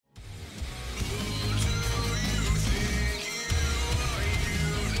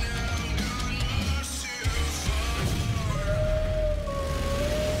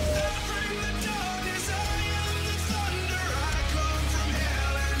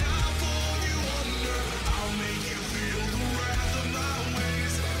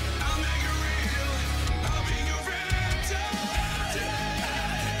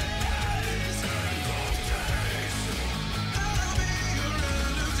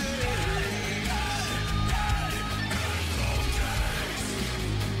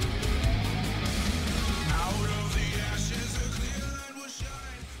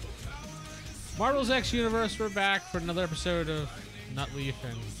Marvel's X Universe, we're back for another episode of Nutleaf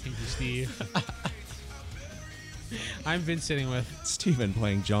and Pinky Steve. I'm Vince sitting with Steven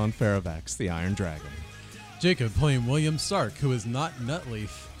playing John Faravax, the Iron Dragon. Jacob playing William Stark, who is not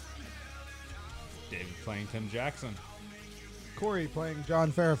Nutleaf. David playing Tim Jackson. Corey playing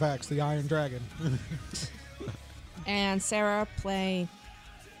John Fairfax, the Iron Dragon. And Sarah playing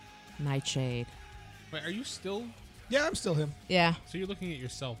Nightshade. Wait, are you still? Yeah, I'm still him. Yeah. So you're looking at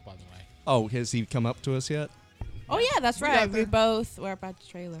yourself, by the way. Oh, has he come up to us yet? Oh yeah, that's We right. got We there. both were about the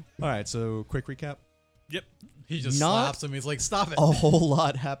trailer. All right, so quick recap. Yep. He just Not- slaps him. He's like, stop it. A whole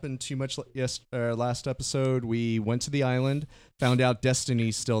lot happened too much. Last episode, we went to the island, found out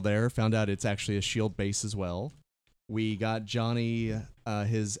Destiny's still there, found out it's actually a S.H.I.E.L.D. base as well. We got Johnny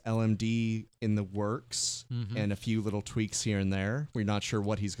his LMD in the works and a few little tweaks here and there. We're not sure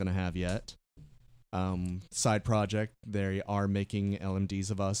what he's going to have yet. Side project, they are making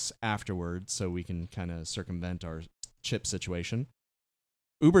LMDs of us afterwards so we can kind of circumvent our chip situation.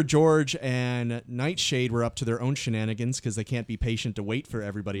 Uber George and Nightshade were up to their own shenanigans because they can't be patient to wait for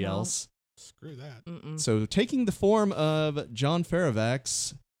everybody No. else. Screw that. Mm-mm. So taking the form of John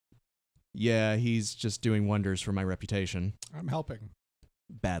Faravax, yeah, he's just doing wonders for my reputation. I'm helping.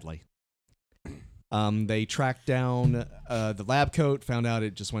 Badly. They tracked down the lab coat, found out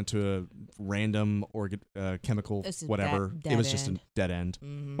it just went to a random chemical This is whatever. dead It was just a end. dead end.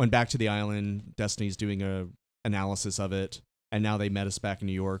 Mhm. Went back to the island. Destiny's doing a analysis of it, and now they met us back in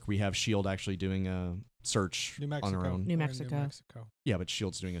New York. We have S.H.I.E.L.D. actually doing a search New Mexico. on our own. New We're in Mexico. New Mexico. Yeah, but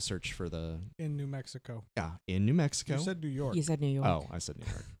S.H.I.E.L.D.'s doing a search for the In New Mexico. in New Mexico. You said New York. You said New York. Oh, I said New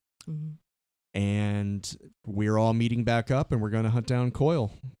York. Mhm. And we're all meeting back up, and we're going to hunt down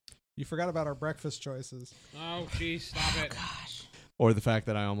Coil. You forgot about our breakfast choices. Oh, geez, stop it. Gosh. Or the fact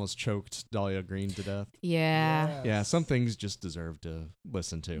that I almost choked Dahlia Green to death. Yeah. Yes. Yeah, some things just deserve to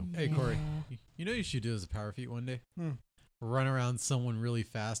listen to. Hey, Corey. Yeah. You know what you should do as a power feat one day? Hmm. Run around someone really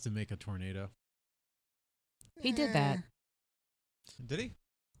fast and make a tornado. He did that. Did he?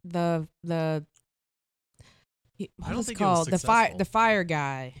 What don't was it think it was called? successful. The fire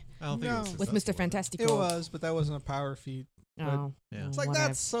guy I don't think it was No. with successful, Mr. Fantastico. It was, but that wasn't a power feat. Oh. Yeah. It's like, whatever.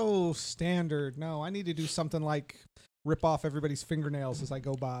 that's so standard. No, I need to do something like rip off everybody's fingernails as I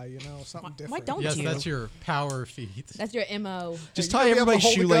go by, something Why different. don't Yes, you? that's your power feat. That's your MO. Just you tie gonna be able to everybody's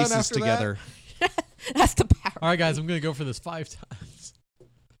hold the gun shoelaces after that? together. That's the power. All right, guys, I'm going to go for this 5 times.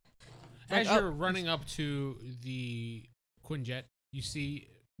 As Like, you're running up to the Quinjet, you see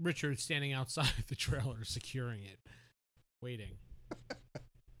Richard standing outside the trailer, securing it, waiting.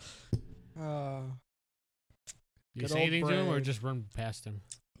 You Good say old anything to him, or Brad. just run past him?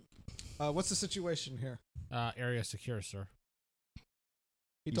 What's the situation here? Area secure, sir.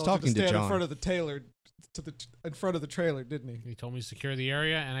 He He's told talking you to to stand John. in front of the trailer, in front of the trailer, didn't he? He told me to secure the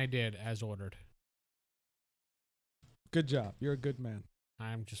area, and I did, as ordered. Good job. You're a good man.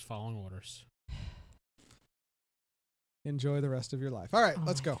 I'm just following orders. Enjoy the rest of your life. All right, Oh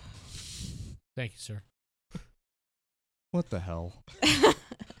let's my go. Thank you, sir. What the hell?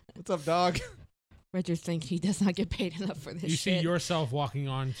 What's up, dog? Richard thinks he does not get paid enough for this You see shit. yourself walking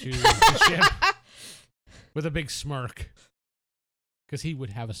onto the ship with a big smirk. Because he would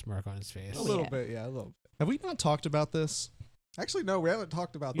have a smirk on his face. A little yeah. bit, yeah, a little bit. Have we not talked about this? Actually, no, we haven't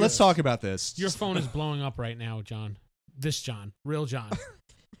talked about Let's this. talk about this. Your phone is blowing up right now, John. This John. Real John.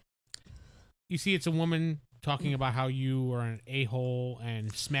 You see it's a woman talking about how you were an a-hole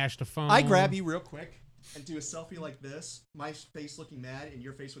and smashed a phone. I grab you real quick and do a selfie like this, my face looking mad and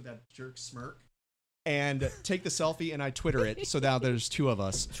your face with that jerk smirk, and take the selfie and I Twitter it so now there's two of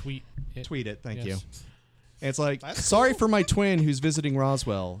us. Tweet it. Tweet it, thank Yes. you. And it's like, That's sorry for my twin who's visiting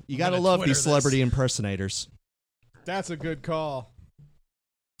Roswell. You I'm gotta gonna love Twitter these this. celebrity impersonators. That's a good call.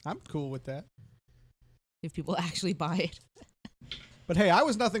 I'm cool with that. If people actually buy it. But hey, I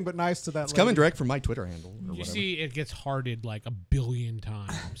was nothing but nice to that It's lady. coming direct from my Twitter handle. Or You whatever. see it gets hearted like 1 billion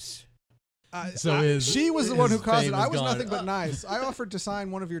times. So she was the one who his caused it. fame I is was gone. nothing but nice. I offered to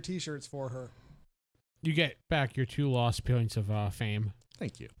sign one of your T-shirts for her. You get back your 2 lost points of fame,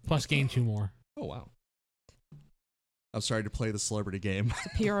 Thank you. plus gain 2 more. Oh, wow. I'm sorry to play the celebrity game. It's a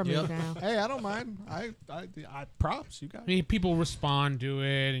pyramid Yep. now. Hey, I don't mind. I props. You got I it. mean, people respond to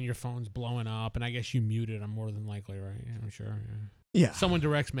it, and your phone's blowing up, and I guess you muted. I'm more than likely, right? Yeah, I'm sure. Yeah. Yeah. Someone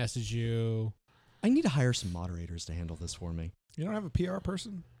direct message you. I need to hire some moderators to handle this for me. You don't have a PR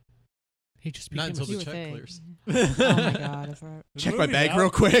person? He just Not became until a, the You would check think. clears. Oh my god, that's right. Check my bag real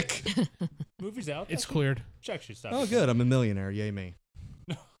quick. Movie's out. It's cleared. Check your stuff. Oh, good. I'm a millionaire. Yay me.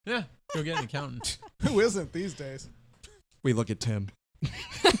 Yeah, go get an accountant. Who isn't these days? We look at Tim.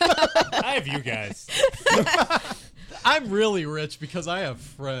 I have you guys. I'm really rich because I have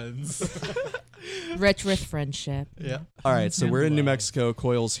friends. Rich with friendship. Yeah. All right, so And we're in New love. Mexico.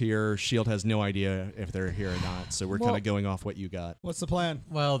 Coil's here. Shield has no idea if they're here or not. So we're kind Well- of going off what you got. What's the plan?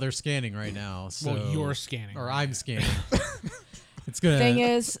 Well, they're scanning right now. So Well, you're scanning. or right I'm now. scanning. It's gonna. Thing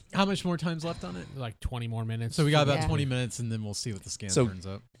is, how much more time's left on it? Like 20 more minutes. So we got about Yeah. 20 minutes, and then we'll see what the scan So- turns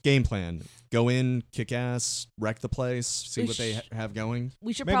up. Game plan: go in, kick ass, wreck the place, see We what they have going.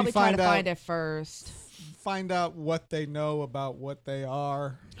 we should Maybe probably try to find out- find it first. Find out what they know about what they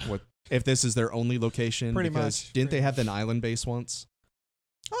are. What if this is their only location? Pretty because much, didn't they pretty have an island base once?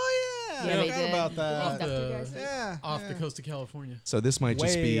 Oh yeah, Yeah, I they forgot did. about Off that. the- The- Yeah, off yeah. the coast of California. So this might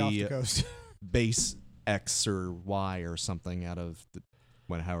just Way off be the coast. base X or Y or something out of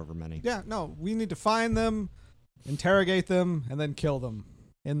the, however many. Yeah, no, we need to find them, interrogate them, and then kill them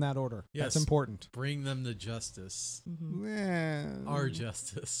in that order. That's Yes. important. Bring them to justice. Mhm. Yeah. Our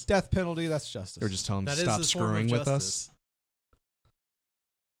justice. Death penalty, that's justice. Or just tell them That to is stop a form of screwing with us. justice.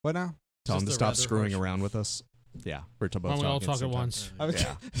 What now? Tell them to Just a stop rather screwing harsh- around with us. Yeah, we're both Why don't we all talking talk the at same time. once? I was,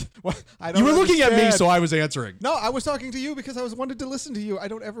 Yeah. What? I don't You were looking at me, understand. so I was answering. No, I was talking to you because I wanted to listen to you. I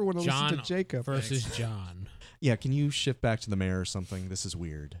don't ever want to listen John to Jacob. versus John. Yeah, can you shift back to the mayor or something? This is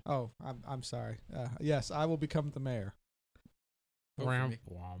weird. Oh, I'm sorry. Yes, I will become the mayor. Vote for Wham, me.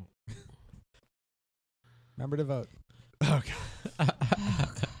 wham. Remember to vote. Okay.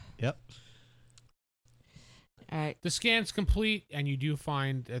 Yep. All right. The scan's complete, and you do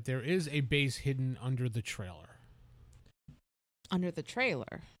find that there is a base hidden under the trailer. Under the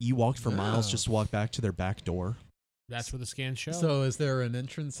trailer. You walked for miles No. just to walk back to their back door. That's where the scans show. So is there an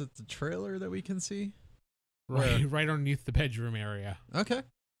entrance at the trailer that we can see? right, right underneath the bedroom area. Okay.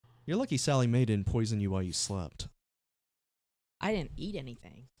 You're lucky Sally Mae didn't poison you while you slept. I didn't eat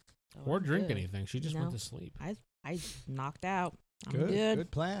anything. so Or I'm drink good. anything. She just went No. to sleep. I knocked out. I'm Good, good.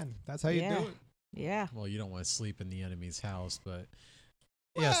 good plan. That's how you Yeah. do it. Yeah. Well, you don't want to sleep in the enemy's house, but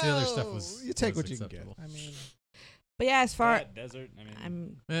yes, the other stuff was. Well, you take was what you can acceptable. get. I mean, But yeah, as far That desert. I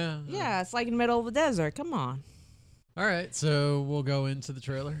mean, yeah, it's like in the middle of the desert. Come on. All right, so we'll go into the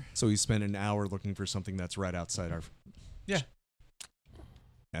trailer. So we spent an hour looking for something that's right outside our. Yeah.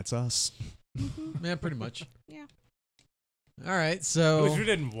 That's us. Yeah, pretty much. Yeah. All right, I wish so we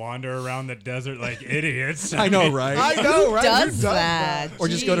didn't wander around the desert like idiots. I know, mean, right? I know, right? Does Who that? Or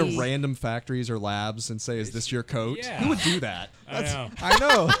just go to Jeez. random factories or labs and say, "Is this your coat?" Yeah. Who would do that? I know. I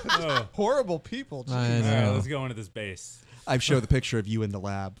know. Oh. Horrible people. I Jeez. All right, know. let's go into this base. I've showed the picture of you in the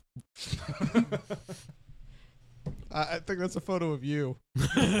lab. I think that's a photo of you.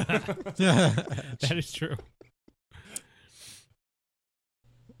 That is true.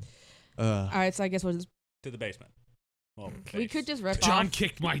 All right, so I guess we'll just To the basement. Well, we base. could just rip John off.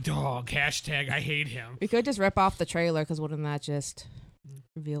 kicked my dog. Hashtag I hate him. We could just rip off the trailer because wouldn't that just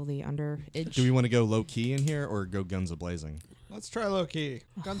reveal the underage? Do we want to go low key in here or go guns a blazing? Let's try low key.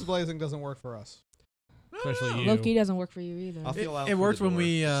 Guns blazing doesn't work for us. Especially you. Loki doesn't work for you either. I'll feel out it for worked the when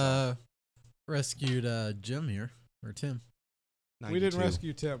door. we rescued Jim here or Tim. We didn't 92.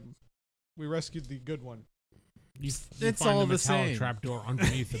 rescue Tim. We rescued the good one. You It's find all the the metallic same. trapdoor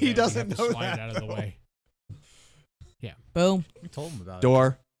underneath the He bed. doesn't you have to know slide that, it out of the though. way. Boom. We told him about it.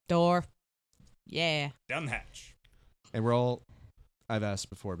 Door. Door. Yeah. Down the hatch. And we're all. I've asked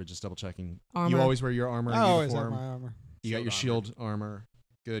before, but just double checking. Armor. You always wear your armor. I and always have uniform. my armor. You got your shield armor.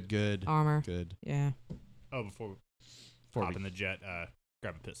 Good, good, Armor. good. Yeah. Oh, before we Before hop we- in the jet,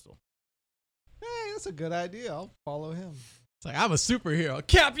 grab a pistol. Hey, that's a good idea. I'll follow him. It's like I'm a superhero.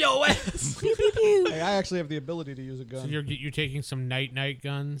 Cap your ass. Pew pew pew. Hey, I actually have the ability to use a So gun. you're taking some night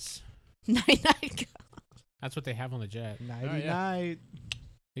guns. Night night. That's what they have on the jet. Nighty yeah. night.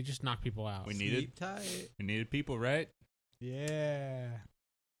 They just knock people out. We needed Sleep tight. we needed people, right? Yeah.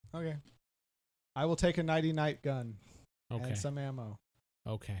 Okay. I will take a nighty night gun Okay. and some ammo.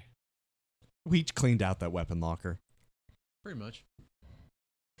 Okay. We cleaned out that weapon locker. Pretty much.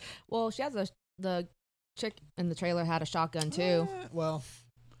 Well, she has the chick in the trailer had a shotgun too. Well,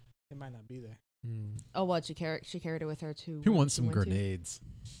 it might not be there. Hmm. Oh, what she carried it with her too. Who wants some grenades?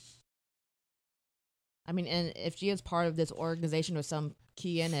 I mean, and if she is part of this organization with some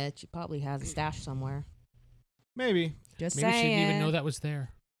key in it, she probably has a stash somewhere. Maybe. Just Maybe she saying. didn't even know that was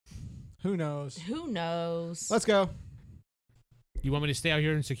there. Who knows? Who knows? Let's go. You want me to stay out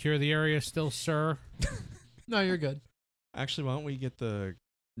here and secure the area still, sir? No, you're good. Actually, why don't we get the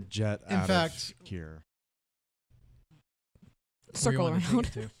jet In out fact- of here? Circle Where you wanna around.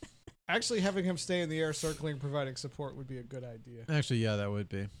 take it to. Actually, having him stay in the air circling, providing support would be a good idea. Actually, yeah, that would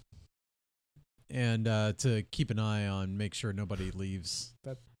be. And to keep an eye on, make sure nobody leaves.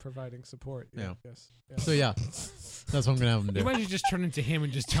 That providing support. Yeah. Yes. So yeah, that's what I'm gonna have them You do. might as well just turn into him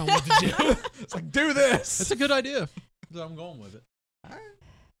and just tell him what to do. It's like, do this. That's a good idea. So I'm going with it.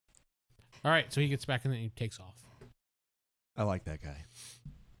 All right, so he gets back and then he takes off. I like that guy.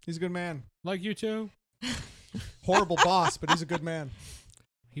 He's a good man. Like you too. Horrible boss, but he's a good man.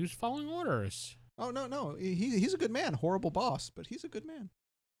 He was following orders. Oh no, he's a good man. Horrible boss, but he's a good man.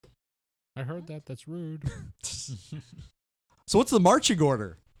 I heard that. That's rude. So what's the marching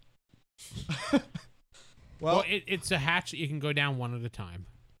order? Well, it's a hatch that you can go down one at a time.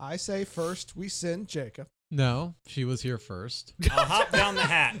 I say first we send Jacob. No, she was here first. I'll hop down the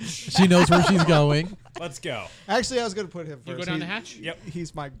hatch. She knows where she's going. Let's go. Actually, I was going to put him first. You go down the hatch? Yep.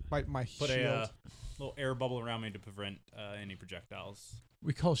 He's my Put shield. a little air bubble around me to prevent any projectiles.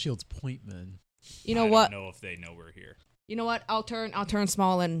 We call shields point men. You know I what? don't know if they know we're here. You know what? I'll turn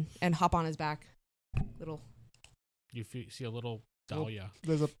small and hop on his back. Little. You see a little Dahlia.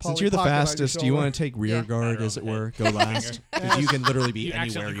 There's a Since you're the Polly Pocket on your fastest, do you shoulder. want to take rear Yeah. guard, Pat her as on it the were? head. Go last. Because you can literally be You anywhere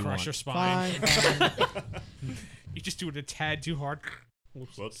accidentally you crush want. your spine. Fine. You just do it a tad too hard.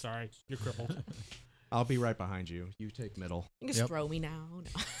 Whoops. Whoops. Sorry, you're crippled. I'll be right behind you. You take middle. You can just Yep. throw me now.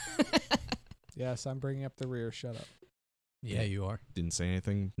 No. Yes, I'm bringing up the rear. Shut up. Yeah, you are. Didn't say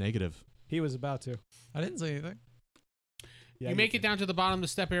anything negative. He was about to. I didn't say anything. Yeah, You make it down to the bottom of the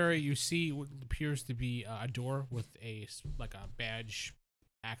step area. You see what appears to be a door with a badge,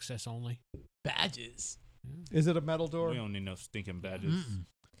 access only. Badges. Is it a metal door? We don't need no stinking badges. Mm-mm.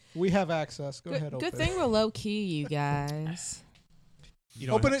 We have access. Go ahead. Good Open. thing we're low key, you guys. You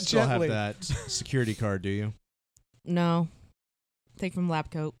don't Open it still gently. have that security card, do you? No. Take from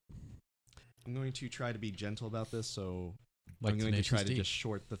lab coat. I'm going to try to be gentle about this, so Like I'm going to try to Tenacious D. just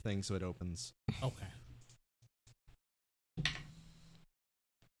short the thing so it opens. Okay.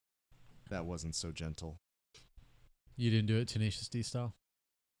 That wasn't so gentle. You didn't do it Tenacious D style?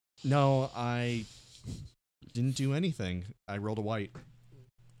 No, I didn't do anything. I rolled a white.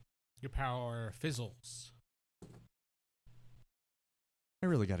 Your power fizzles. I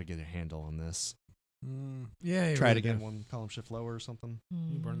really got to get a handle on this. Mm. Yeah. Try it again. One column shift lower or something.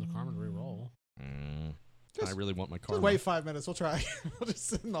 You burn the karma to reroll. I really want my Just karma. wait 5 minutes. We'll try. We'll just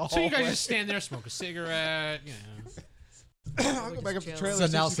sit in the So you hallway. guys just stand there, smoke a cigarette, you know. I'll go back up to the Chill. trailer.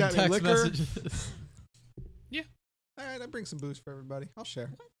 Send see if out she's some got any text liquor. messages. All right, I bring some booze for everybody. I'll share.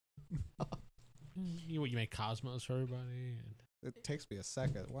 You make Cosmos for everybody. And, It takes me a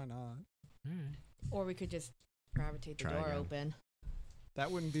second. Why not? all right. Or we could just gravitate the Try door again. open. That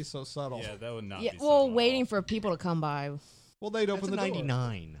wouldn't be so subtle. Yeah, that would not Yeah, be well, subtle at waiting all. for people to come by. Well, they'd That's open a the door.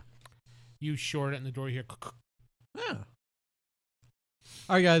 99. You short it in the door here. Yeah.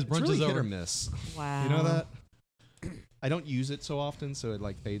 All right, guys. It's Brunch really is hit over. or miss. Wow. You know that? I don't use it so often, so it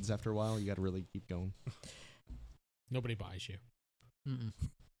like fades after a while. You got to really keep going. Nobody buys you. Mm-mm.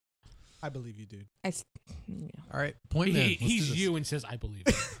 I believe you, dude. Yeah. All right. Point man. Let's do He's this. you and says, "I believe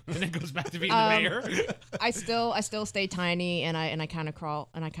it," and then goes back to being the Um, mayor. I still stay tiny, and I kind of crawl,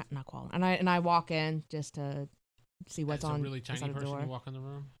 and I not crawl, and I walk in just to see what's That's on a really what's tiny on the person door. to walk in the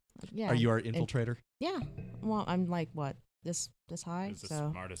room. Yeah. Are you our infiltrator? Yeah. Well, I'm like what this high, It's the so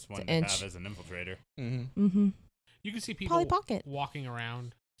smartest one an to inch. have as an infiltrator. Mm-hmm. mm-hmm. You can see people Polly Pocket. walking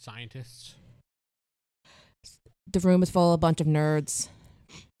around, scientists. The room is full of a bunch of nerds.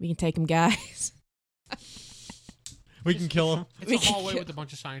 We can take them, guys. We can kill him. It's We a can hallway kill- with a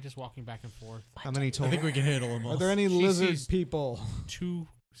bunch of scientists walking back and forth. How many I total? think we can handle him all. Are there any She lizard sees- people? 2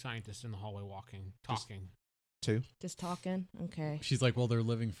 scientists in the hallway walking, talking. Two. Just talking. Okay. She's like, well, they're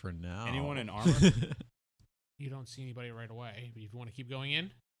living for now. Anyone in armor? You don't see anybody right away, but if you want to keep going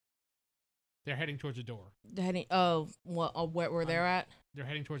in, they're heading towards a door. They're heading. Oh, what? Oh, where they're at? They're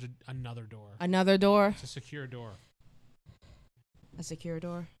heading towards another door. Another door. It's a secure door. A secure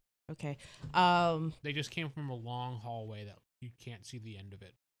door. Okay. They just came from a long hallway that you can't see the end of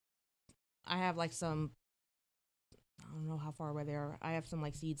it. I have like some. I don't know how far away they are. I have some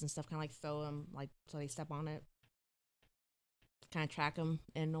like seeds and stuff. Kind of like throw them like so they step on it. Kind of track them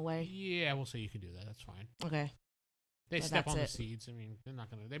in a way. Yeah, we'll say you can do that. That's fine. Okay. They But step that's on the it. seeds. I mean, they're not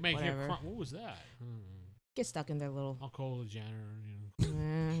gonna. They may Whatever. hear. What was that? Get stuck in their little. I'll call the janitor. You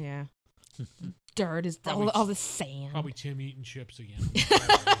know, Yeah. Dirt is Probably all the sand. probably Tim eating chips again.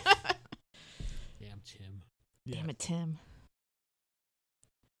 Damn Tim. Damn it, Tim.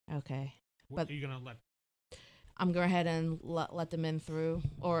 Okay. What, But- are you gonna let? I'm going ahead and let them in through,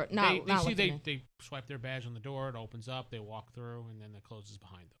 or They, not. they not see let them they in. they swipe their badge on the door. It opens up. They walk through, and then it closes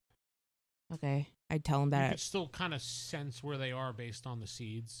behind them. Okay. I tell them You that. can still kind of sense where they are based on the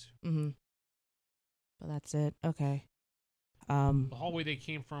seeds. Mm-hmm. But that's it. Okay. The hallway they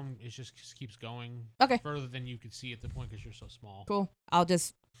came from is just keeps going Okay. further than you could see at the point because you're so small. Cool. I'll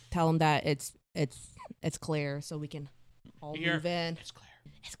just tell them that it's clear, so we can all Here. move in. It's clear.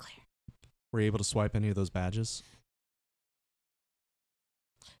 It's clear. Were you able to swipe any of those badges?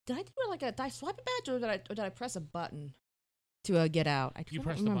 Did I do it like a? Did I swipe a badge or did I press a button to get out? I You can't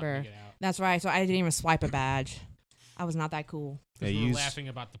press the remember. button to get out. That's right. So I didn't even swipe a badge. I was not that cool. 'Cause Yeah, we were use- laughing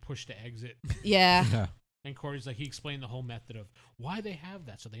about the push to exit. Yeah. Yeah. And Corey's like, he explained the whole method of why they have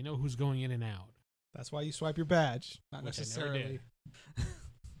that so they know who's going in and out. That's why you swipe your badge, not Which I never necessarily. did.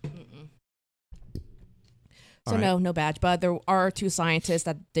 Mm-mm. All So right. no badge, but there are 2 scientists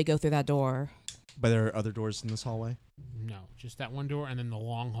that they go through that door. But there are other doors in this hallway. No, just that one door and then the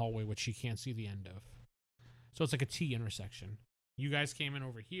long hallway, which you can't see the end of. So it's like a T intersection. You guys came in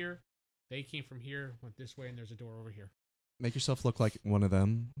over here. They came from here, went this way, and there's a door over here. Make yourself look like one of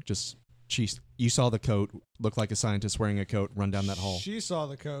them. Just you saw the coat, look like a scientist wearing a coat, run down that hall. She saw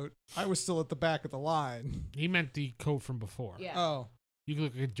the coat. I was still at the back of the line. He meant the coat from before. Oh, You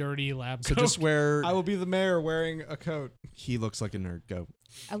look like a dirty lab So coat. just where I will be the mayor wearing a coat. he looks like a nerd. Go.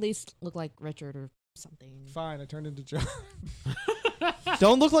 At least look like Richard or something. Fine, I turned into John.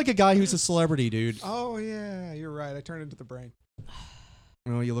 Don't look like a guy who's a celebrity, dude. Oh yeah, you're right. I turned into the brain.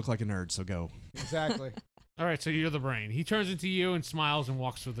 Well, you look like a nerd, so go. Exactly. All right, so you're the brain. He turns into you and smiles and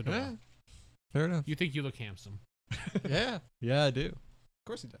walks through the door. Yeah. Fair enough. You think you look handsome. Yeah. Yeah, I do. Of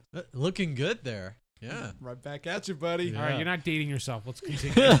course he does. Looking good there. Yeah. Right back at you, buddy. Yeah. All right, you're not dating yourself. Let's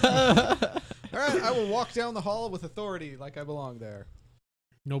continue. All right, I will walk down the hall with authority like I belong there.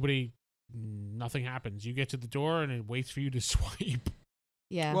 Nothing happens. You get to the door and it waits for you to swipe.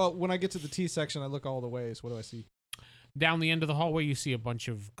 Yeah. Well, when I get to the T section, I look all the ways. What do I see? Down the end of the hallway, you see a bunch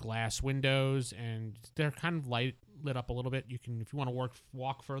of glass windows, and they're kind of lit up a little bit. You can, if you want to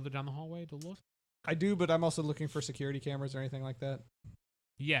walk further down the hallway to look. I do, but I'm also looking for security cameras or anything like that.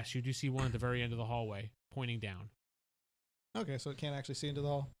 Yes, you do see one at the very end of the hallway, pointing down. Okay, so it can't actually see into the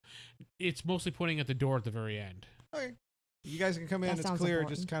hall. It's mostly pointing at the door at the very end. Okay. You guys can come in. That It's sounds clear.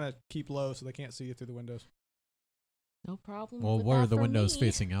 important. Just kind of keep low so they can't see you through the windows. no problem. Well, with where that are the for windows me.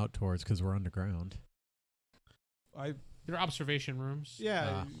 facing out towards? Because we're underground. There are observation rooms.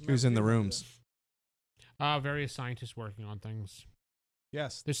 Yeah. Who's in the rooms? Various scientists working on things.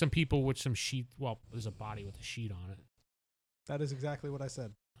 Yes, There's some people with some sheet. Well, there's a body with a sheet on it. that is exactly what I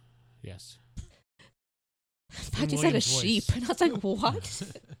said. Yes. I thought you said a William's voice. sheep, and I was like, what?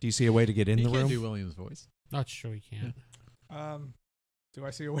 Do you see a way to get in You the can't room? do William's voice. Not sure you can't. Do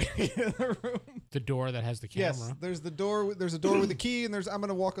I see a way to get in the room? The door that has the camera. Yes, there's the door. There's a door with a key, and I'm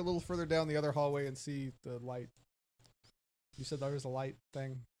gonna walk a little further down the other hallway and see the light. You said there was a light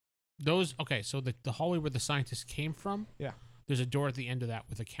thing. Okay, so the hallway where the scientists came from. Yeah. There's a door at the end of that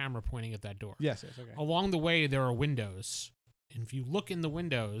with a camera pointing at that door. Yes. Okay. Along the way, there are windows. And if you look in the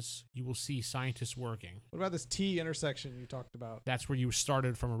windows, you will see scientists working. What about this T intersection you talked about? That's where you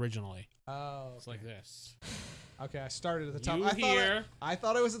started from originally. Oh, It's like this. okay. I started at the top. You I I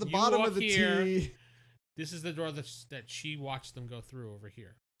thought I was at the you bottom walk of the here. T. This is the door that she watched them go through over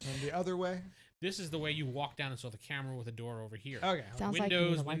here. And the other way. This is the way you walk down and saw the camera with a door over here. Okay. Sounds like you need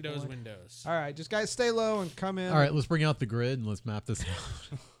Windows, a windows, whiteboard. windows. All right. Just guys, stay low and come in. All right, let's bring out the grid and let's map this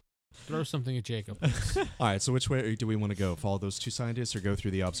out. Throw something at Jacob. All right, so which way do we want to go? Follow those 2 scientists or go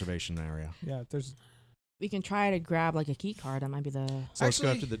through the observation area? Yeah. There's. We can try to grab like a key card. That might be the. So let's go Actually-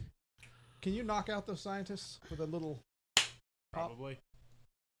 after the. Can you knock out those scientists with a little? Probably.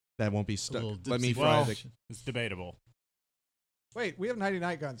 That won't be A stuck. little Let me dipsy fry Well- the. It's debatable. Wait, we have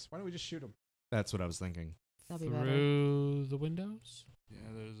 99 guns. Why don't we just shoot them? That's what I was thinking. That'll be better. Through the windows? Yeah,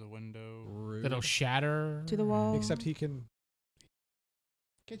 there's a window. That'll shatter. To the wall. Except he can.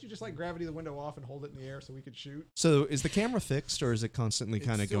 Can't you just like gravity the window off and hold it in the air so we could shoot? So is the camera fixed or is it constantly It's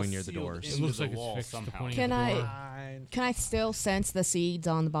kind of still going near the sealed doors? It into looks the like it's wall fixed to somehow. point Can at the I- door. Fine. Can I still sense the seeds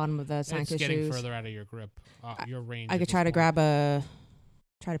on the bottom of the It's scientist getting shoes? further out of your grip. Your range. I at could this try to point. grab a.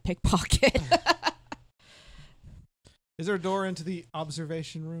 Try to pickpocket. Is there a door into the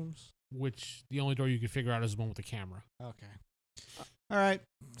observation rooms? Which the only door you could figure out is the one with the camera. Okay. All right.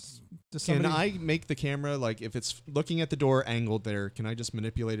 Does Can somebody? I make the camera, like, if it's looking at the door angled there, can I just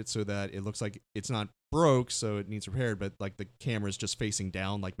manipulate it so that it looks like it's not broke, so it needs repaired, but, like, the camera's just facing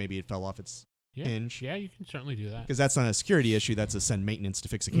down, like maybe it fell off its Yeah. hinge? Yeah, you can certainly do that. Because that's not a security issue, that's a send maintenance to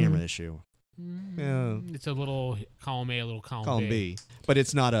fix a camera Mhm. issue. It's a little column A, a little column, Column B. But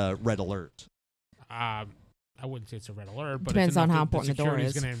it's not a red alert. I wouldn't say it's a red alert, but Depends it's on enough how that important the door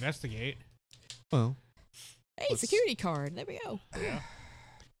security's is. going to investigate. Well, Hey, Let's- security card. There we go.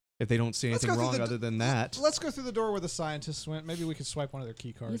 if they don't see Let's anything go through wrong the other than that. Let's go through the door where the scientists went. Maybe we could swipe one of their key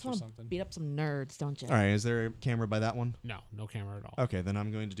You cards just or want something. to beat up some nerds, don't you? All right, is there a camera by that one? No camera at all. Okay, then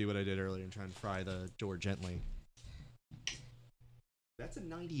I'm going to do what I did earlier and try and pry the door gently. That's a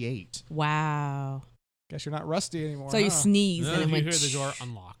 98. Wow. Guess you're not rusty anymore. So you huh? sneezed No, and it You went. hear the door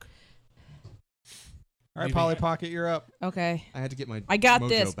unlock. All right, Leaving Polly it. Pocket, you're up. Okay. I had to get my I got mojo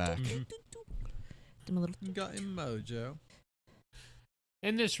this. back. Mhm. Do my little. Got him mojo.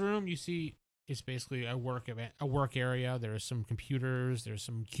 In this room, you see it's basically a work area. There's some computers. There's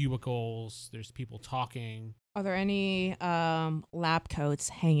some cubicles. There's people talking. Are there any lab coats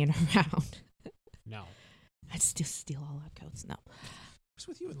hanging around? No. I'd still steal all lab coats. No. What's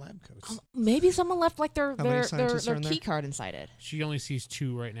with you in lab coats? Maybe someone left like their How many their scientists are in there? key card inside it. She only sees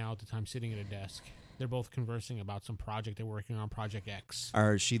 2 right now at the time sitting at a desk. They're both conversing about some project they're working on, Project X.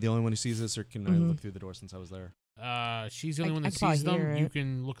 Is she the only one who sees this, or can I Mhm. look through the door since I was there? She's the only I- one I that can sees probably them. hear You it.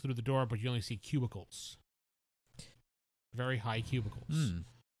 can look through the door, but you only see cubicles. Very high cubicles. Hmm.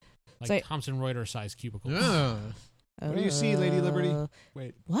 Like So- Thomson Reuters size cubicles. Yeah. What do you see, Lady Liberty? Uh,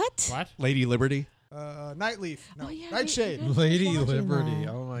 Wait, What? What? Lady Liberty. Nightleaf. No, Oh, yeah, Nightshade. you did Lady mention Liberty. that.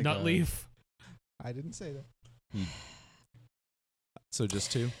 Oh my god. Nutleaf. I didn't say that. So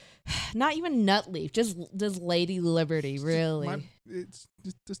just 2. Not even Nutleaf, just Lady Liberty, really. It's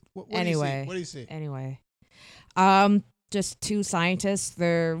just what Anyway. What do you see? Anyway, just 2 scientists.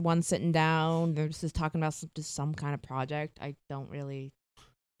 They're one sitting down. They're just talking about just some kind of project. I don't really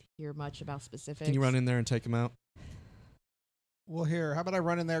hear much about specifics. Can you run in there and take him out? Well, here, how about I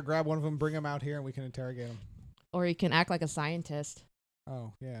run in there, grab one of them, bring them out here, and we can interrogate them. Or you can act like a scientist.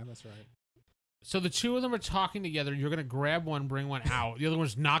 Oh, yeah, that's right. So the 2 of them are talking together. You're gonna grab one, bring one out. The other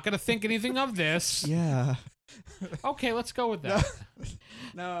one's not gonna think anything of this. Yeah. Okay, let's go with that.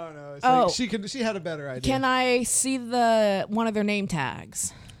 No. It's Oh. like she had a better idea. Can I see one of their name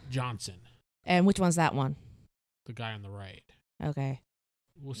tags? Johnson, And which one's that one? the guy on the right. Okay.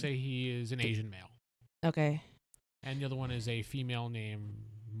 We'll say he is an Asian male, Okay. and the other one is a female named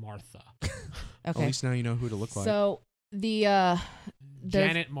Martha. At Okay. least now you know who to look like. So the There's-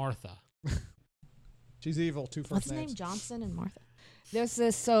 Janet Martha. She's evil. 2 first what's his names. name? Johnson and Martha. There's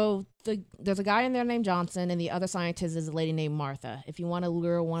there's a guy in there named Johnson, and the other scientist is a lady named Martha. If you want to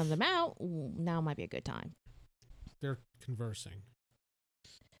lure one of them out, now might be a good time. They're conversing.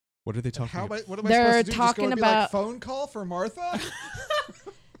 What are they talking How am about? I, what am I They're supposed to do? Just go talking and be like, about- phone call for Martha?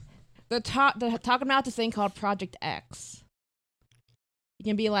 They're talking about this thing called Project X. You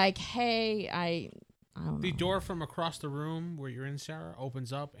can be like, hey, I don't know. The door from across the room where you're in, Sarah,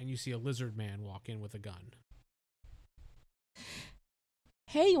 opens up, and you see a lizard man walk in with a gun.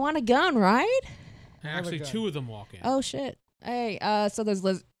 Hey, you want a gun, right? I have a Actually, gun. 2 of them walk in. Oh shit. Hey, so there's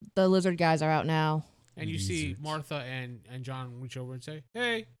the lizard guys are out now. And you see Lizards. Martha and John reach over and say,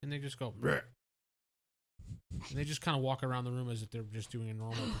 "Hey," and they just go, "Bleh." And they just kind of walk around the room as if they're just doing a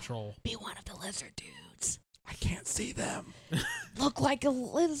normal patrol. Be one of the lizard dudes. I can't see them. Look like a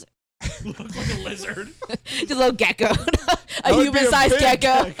lizard. Look like a lizard. Just a little gecko. That a would be human-sized big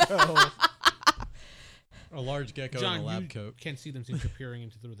gecko. A large gecko John, in a lab you coat. can't see them since you're peering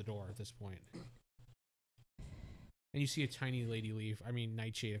into through the door at this point. And you see a tiny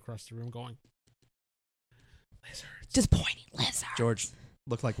Nightshade across the room going, "Lizards." Just pointing lizard. George,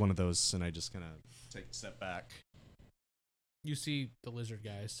 look like one of those, and I just kind of take a step back. You see the lizard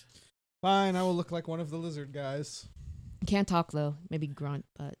guys. Fine, I will look like one of the lizard guys. Can't talk though. Maybe grunt,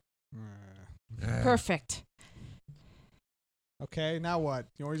 but Ah. perfect. Okay, now what?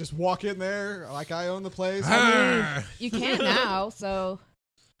 You want to just walk in there like I own the place? Ah. You can now, so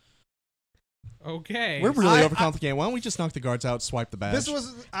Okay. We're really I- overcomplicating. Why don't we just knock the guards out, swipe the badge? This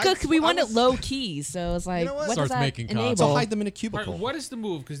was because we I want it was- low key, so it's like know what? what does Starts that making cops. enable? So hide them in a All cubicle. right, what is the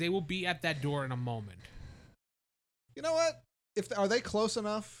move? Because they will be at that door in a moment. You know what? Are they close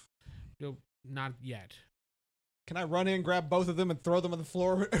enough? No, not yet. Can I run in, grab both of them, and throw them on the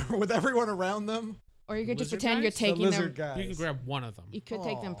floor with everyone around them? Or you could just Lizard pretend you're guys? The taking lizard them. guys. You can grab one of them. You could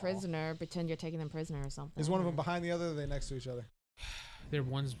take them Aw. prisoner, pretend you're taking them prisoner or something. Is one of them behind the other? Or are they next to each other?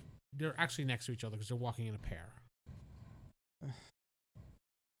 They're actually next to each other because they're walking in a pair.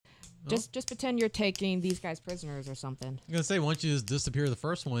 Just pretend you're taking these guys prisoners or something. I'm gonna say, why don't you just disappear the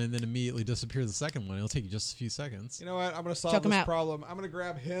first one and then immediately disappear the second one? It'll take you just a few seconds. You know what? I'm gonna solve Choke 'em this out. problem. I'm gonna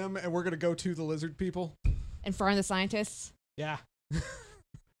grab him, and we're gonna go to the lizard people. In front of the scientists. Yeah,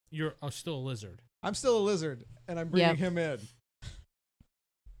 You're still a lizard. I'm still a lizard, and I'm bringing Yep. him in.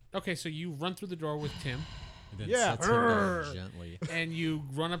 Okay, so you run through the door with Tim, And then Yeah. sets him down Urgh. gently. and you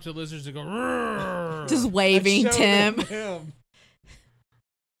run up to lizards and go. "Rrrr." Just I waving showed Tim. him.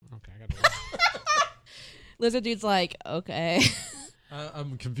 Okay, I got to. Lizard dude's like, okay.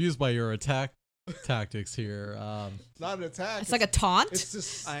 I'm confused by your attack tactics here. It's not an attack. It's like a taunt. It's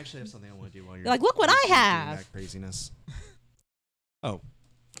just. I actually have something I want to do while you're You're like, look what I doing have. that craziness. Oh,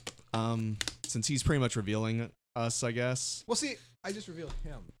 since he's pretty much revealing us, I guess Well, see, I just revealed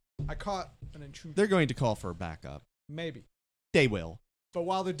him. I caught an intruder. they're going to call for backup. Maybe. They will. But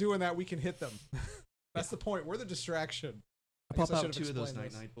while they're doing that, we can hit them. That's the point. We're the distraction. I I guess pop I out should have 2 of those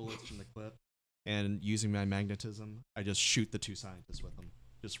explained this. night bullets from the clip, and using my magnetism, I just shoot the 2 scientists with them.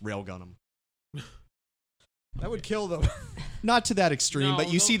 Just railgun them. That would kill them. Not to that extreme, No, but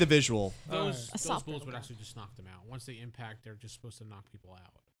you those- see the visual. Those A soft bullets would gun. actually just knock them out. Once they impact, they're just supposed to knock people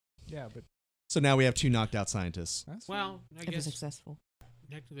out. Yeah, but So now we have 2 knocked out scientists. that's Well, I If it's guess successful.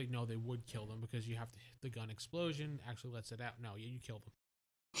 technically, no, they would kill them because you have to hit the gun explosion actually lets it out. No, you kill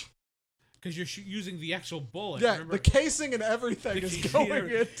them. Because you're using the actual bullet. yeah. Remember, The casing and everything The is casing- going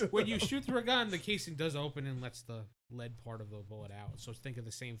into. when you shoot through a gun, the casing does open and lets the lead part of the bullet out. So think of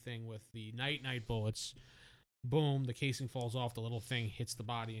the same thing with the night bullets. Boom, the casing falls off, the little thing hits the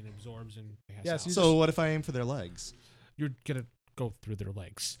body and absorbs and passes Yes, out. you So what if I aim for their legs? You're gonna go through their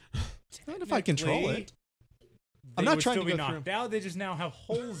legs. What if I control Technically, it? They I'm not would trying still to be go through knocked out. They just now have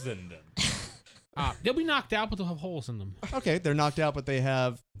holes in them. They'll be knocked out, but they'll have holes in them. Okay, they're knocked out, but they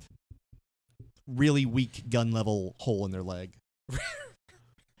have really weak gun level hole in their leg.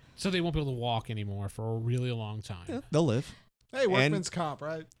 So they won't be able to walk anymore for a really long time. Yeah, they'll live. Hey, workman's comp,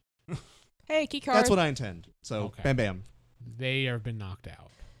 right? Hey, key card. That's what I intend. So Okay. bam, bam. They have been knocked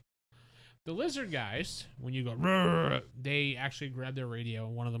out. The lizard guys, when you go, "Rrrr," they actually grab their radio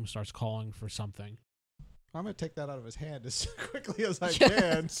and one of them starts calling for something. I'm gonna take that out of his hand as quickly as I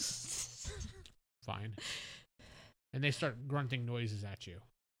can. Fine. And they start grunting noises at you,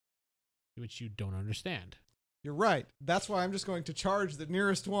 which you don't understand. You're right. That's why I'm just going to charge the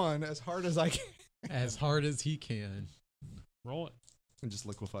nearest one as hard as I can. As hard as he can. Roll it. And just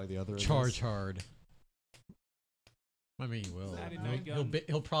liquefy the other. Charge hard. I mean, he will. That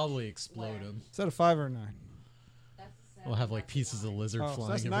He'll probably explode him. Is that a 5 or a 9? We'll have like pieces of lizard Oh, so flying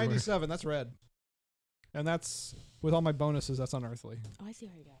that's everywhere. 97. That's red. And that's with all my bonuses. That's unearthly. Oh, I see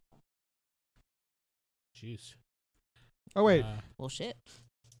how you got it. Jeez. Oh wait, Well, shit.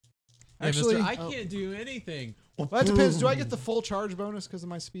 Hey, actually, mister, I can't do anything. well, that depends. Do I get the full charge bonus because of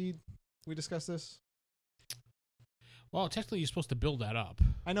my speed? We discussed this. Well, technically, you're supposed to build that up.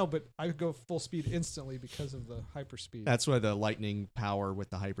 I know, but I go full speed instantly because of the hyper speed. That's why the lightning power with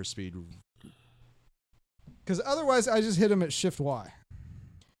the hyperspeed. Because otherwise, I just hit him at Shift Y.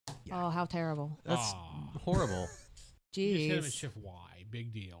 Oh, how terrible. That's Aw. horrible. You just hit him at Jeez. shift Y.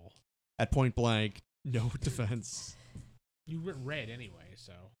 Big deal. At point blank, no defense. You went red anyway,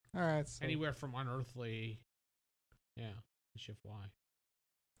 so All right. So, anywhere from unearthly, yeah, to shift Y.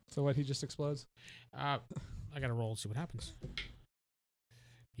 so what? He just explodes. I gotta roll and see what happens.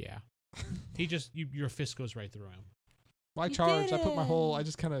 Yeah, he just your fist goes right through him. Why You charge? did I put my whole. I it.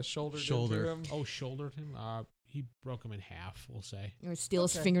 just kind of shouldered Shoulder. into him. Oh, shouldered him. He broke him in half. We'll say. You gonna steal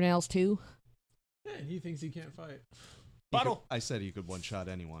his Okay. fingernails too? Yeah, and he thinks he can't fight. He Bottle. could- I said you could one shot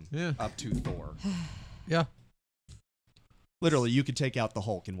anyone. Yeah. Up to Thor. Yeah. Literally, you could take out the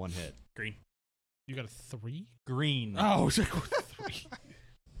Hulk in one hit. Green. You got a 3? Green. Oh, it's like 3.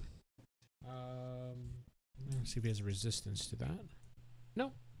 Let's see if he has a resistance to that.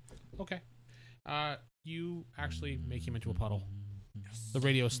 No. Okay. You actually make him into a puddle. The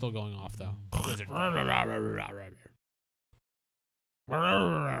radio is still going off though.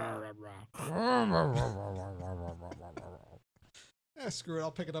 Screw it.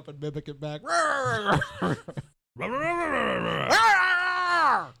 I'll pick it up and mimic it back.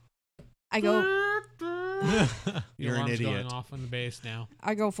 I go. You're an Alarm's going idiot. off on the base now.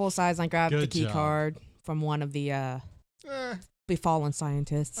 I go full size and grab the Good key job. card from one of the Eh, befallen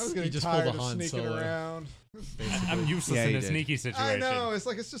scientists. I was You getting just pulled tired a of Han sneaking Solo. around. I'm useless Yeah, in you a did. sneaky situation. I know. It's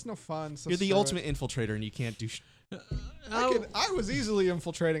like it's just no fun. So You're the screw ultimate it. infiltrator, and you can't do. I was easily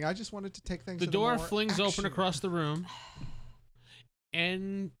infiltrating. I just wanted to take things. The into door more flings open action. across the room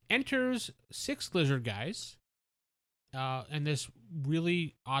and enters 6 lizard guys and this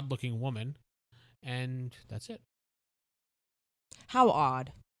really odd looking woman. And that's it. How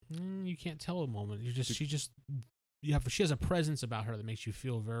odd. You can't tell a moment. She has a presence about her that makes you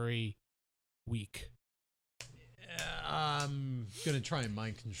feel very weak. I'm gonna try and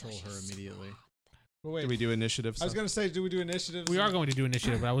mind control her immediately. But wait, Do we do initiative? I was stuff? gonna say, do we do initiatives? We are going to do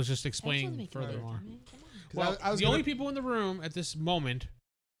initiative, but I was just I explaining just wanna make it furthermore. better, man. Come on. 'Cause Well, I was the gonna- only people in the room at this moment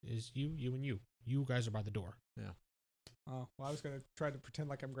is you, and you. You guys are by the door. Oh, well, I was gonna try to pretend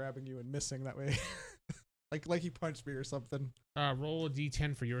like I'm grabbing you and missing that way, like he punched me or something. Roll a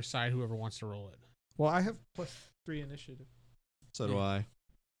d10 for your side, whoever wants to roll it. Well, I have +3 initiative. So do I.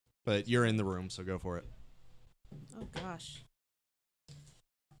 But you're in the room, so go for it. Oh gosh.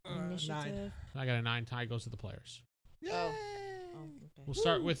 9. Initiative. I got a 9. Tie goes to the players. Yay! Oh, okay. We'll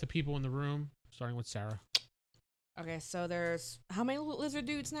start with the people in the room, starting with Sarah. Okay, so there's how many lizard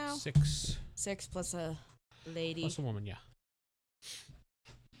dudes now? 6 6 plus a lady. plus a woman, yeah.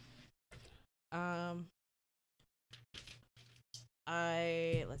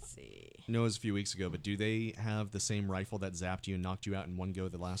 Let's see. I know it was a few weeks ago, but do they have the same rifle that zapped you and knocked you out in one go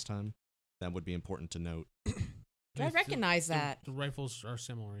the last time? That would be important to note. Do I recognize that? The rifles are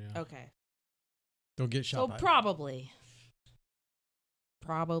similar, yeah. Okay. Don't get shot So by. probably.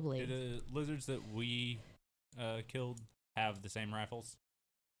 Probably. Did the lizards that we killed have the same rifles?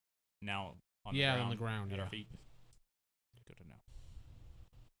 Now on Yeah, the ground, on the ground, at our yeah. feet. Good to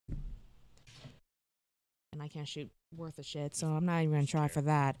know. And I can't shoot worth a shit, so I'm not even gonna try for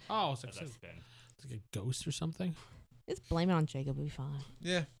that. Oh, it's like, That's been it's like a ghost or something. Just blame it on Jacob. We'll be fine.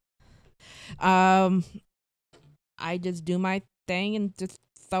 Yeah. I just do my thing and just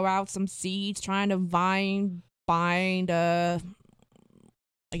throw out some seeds, trying to bind. I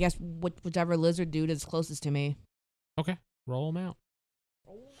guess whichever lizard dude is closest to me. Okay, roll them out.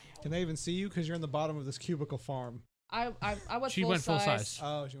 Can they even see you? Because you're in the bottom of this cubicle farm. I was She full went full size. size.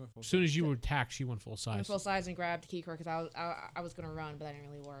 Oh, she went full As soon as you were attacked, she went full I went size. full size and grabbed the key card because I was gonna run, but that didn't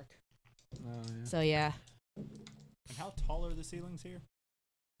really work. Oh, yeah. So yeah, And how tall are the ceilings here?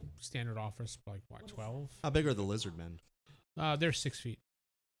 Standard office, like what, 12? How big are the lizard men? They're 6 feet.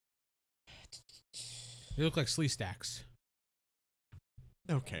 They look like slee stacks.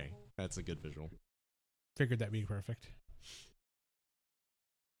 Okay, that's a good visual. Figured that'd be perfect.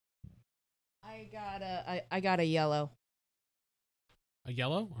 I got a yellow. A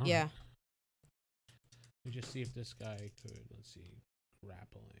yellow? All Yeah. right. Let me just see if this guy could. Let's see.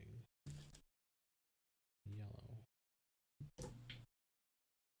 Grappling. Yellow.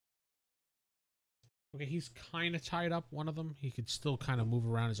 Okay, he's kind of tied up, one of them. He could still kind of move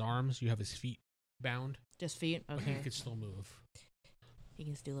around his arms. You have his feet bound, Just feet. but Okay. he could still move. He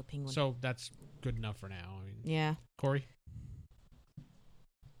can steal a penguin. So that's good enough for now. I mean, yeah. Corey?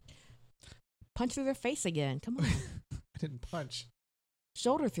 Punch through their face again. Come on. I didn't punch.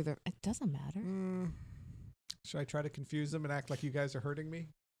 Shoulder through their. It doesn't matter. Should I try to confuse them and act like you guys are hurting me?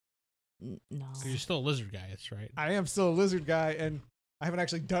 No. You're still a lizard guy, that's right. I am still a lizard guy, and I haven't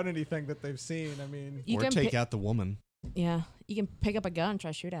actually done anything that they've seen. I mean, You or can take pi- out the woman. Yeah. You can pick up a gun and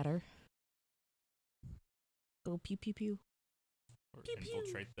try to shoot at her. Go pew pew pew. Or Pew, pew.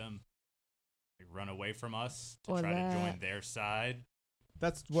 infiltrate them? Like run away from us to Or try to join that. their side?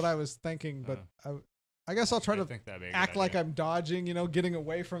 that's what I was thinking, but I guess I'll try I to think that'd be a good act like idea. I'm dodging, getting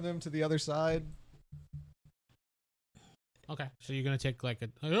away from them to the other side. Okay, so you're going to take like a.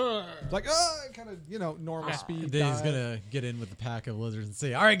 Like, kind of, normal Okay. speed. Then he's dive. gonna get in with the pack of lizards and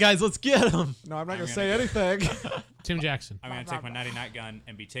say, "All right, guys, let's get them." No, I'm not I'm going to gonna say go- anything. Tim Jackson. I'm going to take my 90-night gun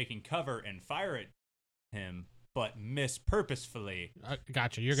and be taking cover and fire at him, but miss purposefully.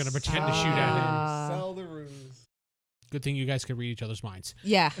 Gotcha. You're going to pretend to shoot at him. Sell the ruse. Good thing you guys could read each other's minds.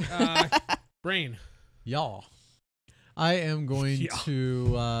 Yeah. Brain. Y'all. I am going Yeah.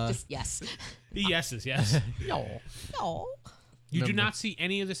 to. Just yes. The yeses, yes. Y'all. No. You do Remember. not see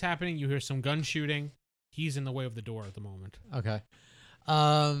any of this happening. You hear some gun shooting. He's in the way of the door at the moment. Okay.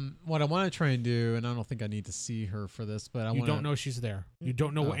 What I want to try and do, and I don't think I need to see her for this, but I You want don't know she's there. You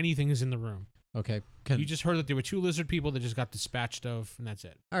don't know Oh. anything is in the room. Okay. You just heard that there were 2 lizard people that just got dispatched of, and that's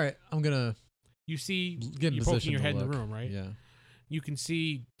it. All right. I'm gonna You see, get in you're position poking your to head in look. the room, right? Yeah. You can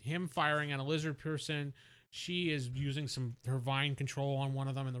see him firing at a lizard person. She is using her vine control on one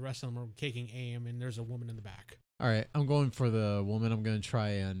of them, and the rest of them are taking aim, and there's a woman in the back. All right. I'm going for the woman. I'm gonna try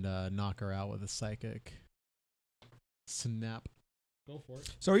and knock her out with a psychic snap. Go for it.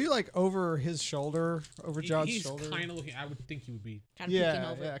 So are you like over his shoulder, over John's He's shoulder? kind of looking. I would think he would be. Kind of peeking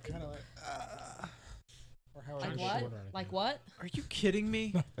Yeah, over. yeah, kind of like. Or however. Like Kinda what? shorter, I think. Like what? Are you kidding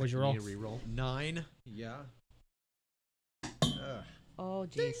me? What's your roll? Need a reroll? 9. Yeah. Oh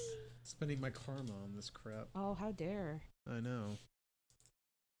jeez. Spending my karma on this crap. Oh how dare. I know.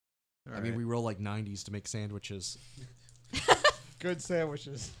 All I mean, right. we roll like 90s to make sandwiches. Good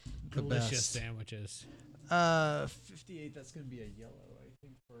sandwiches. The Delicious best. sandwiches. 58. That's gonna be a yellow, I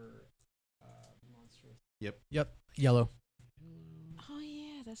think, for monstrous. Yep. Yellow. Oh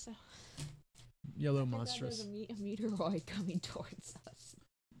yeah, that's a. Yellow I thought monstrous. There's a meteoroid coming towards us.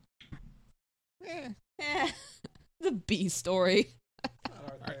 Eh, The B story. not our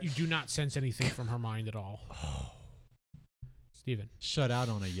All right, thing. you do not sense anything from her mind at all. Steven. Shut out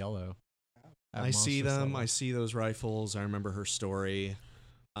on a yellow. At I see monstrous them. level. I see those rifles. I remember her story.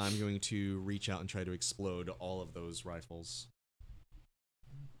 I'm going to reach out and try to explode all of those rifles.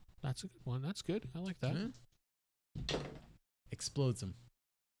 That's a good one. That's good. I like that. Yeah. Explodes them.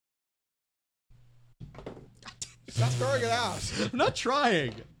 Stop throwing it out. I'm not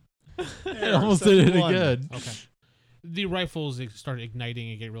trying. I almost did it again. Okay. The rifles start igniting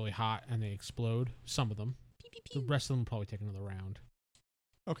and get really hot, and they explode. Some of them. The rest of them will probably take another round.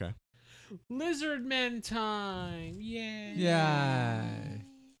 Okay. Lizard men time. Yay. Yeah.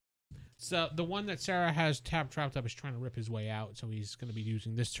 So the one that Sarah has trapped up is trying to rip his way out, so he's going to be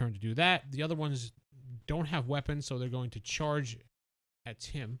using this turn to do that. The other ones don't have weapons, so they're going to charge at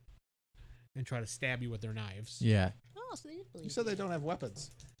Tim and try to stab you with their knives. Yeah. Oh, so they did believe You said they don't have weapons.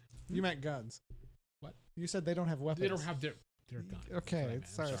 You meant guns. What? You said they don't have weapons. They don't have their guns. That's what I Okay, meant.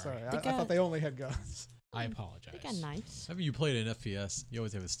 I'm sorry. They I got- thought they only had guns. I apologize. They got knives. I mean, you played an FPS. You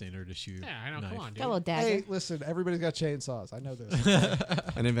always have a standard issue. Yeah, I know. knife. Come on, dude. Got a little dagger. Hey, listen, everybody's got chainsaws. I know this.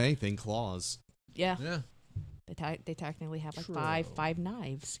 And if anything, claws. Yeah. Yeah. They technically have like True. five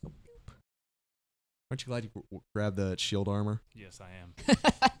knives. Aren't you glad you grabbed the shield armor? Yes, I am.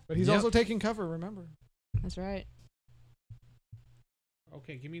 But he's Yep. also taking cover, remember. That's right.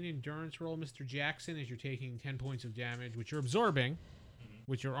 Okay, give me an endurance roll, Mr. Jackson, as you're taking 10 points of damage, which you're absorbing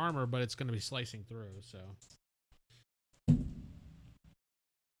with your armor, but it's going to be slicing through, so.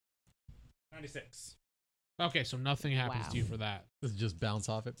 96. Okay, so nothing happens Wow. to you for that. Does it just bounce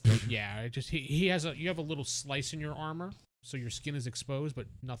off it? Yeah, it just he has you have a little slice in your armor, so your skin is exposed, but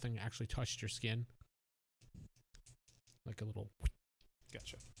nothing actually touched your skin. Like a little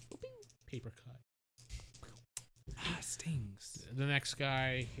Gotcha. paper cut. Ah, stings. The next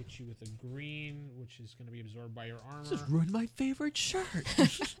guy hits you with a green, which is going to be absorbed by your armor. Just ruined my favorite shirt.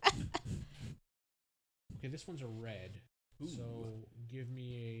 Okay, this one's a red. So give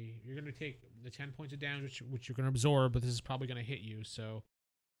me you're going to take the 10 points of damage, which you're going to absorb, but this is probably going to hit you, so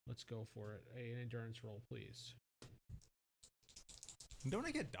let's go for it. An endurance roll, please. Don't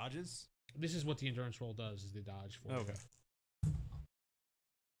I get dodges? This is what the endurance roll does, is the dodge for you. Okay.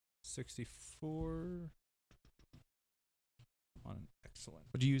 64. On an excellent.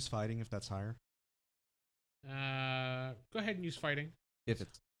 Would you use fighting if that's higher? Go ahead and use fighting. If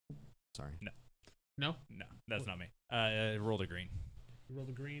it's... Sorry. No? No, that's not me. I rolled a green. You roll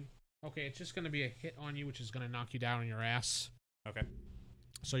the green. Okay, it's just going to be a hit on you, which is going to knock you down on your ass. Okay.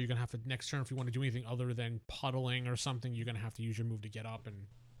 So you're going to have to, next turn, if you want to do anything other than puddling or something, you're going to have to use your move to get up and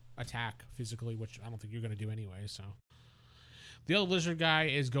attack physically, which I don't think you're going to do anyway, so. The other lizard guy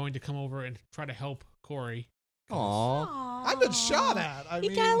is going to come over and try to help Corey. Aww. I've been shot at. I You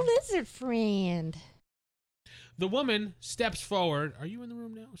mean, got a lizard friend. The woman steps forward. Are you in the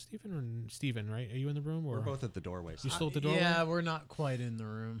room now, Stephen? Or Steven, right? Are you in the room? Or We're both at the doorways. You still at the doorway? Yeah, we're not quite in the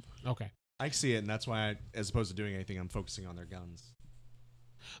room. Okay. I see it, and that's why, as opposed to doing anything, I'm focusing on their guns.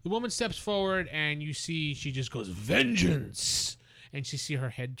 The woman steps forward, and you see she just goes, "Vengeance!" And you see her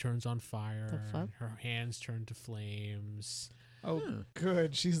head turns on fire. fuck? And her hands turn to flames. Oh, Huh.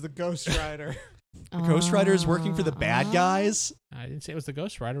 good. She's the Ghost Rider. The Ghost Rider is working for the bad guys? I didn't say it was the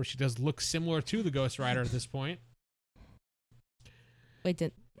Ghost Rider. She does look similar to the Ghost Rider at this point, Wait, no,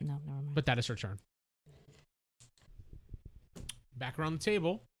 never mind. but that is her turn. Back around the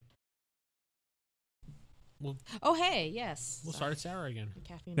table. Oh, hey, yes. We'll start at Sarah again.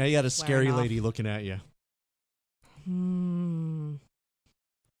 Caffeine Now you got a is scary wearing off. lady looking at you.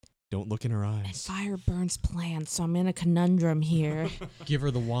 Don't look in her And eyes. fire burns plants, so I'm in a conundrum here. Give her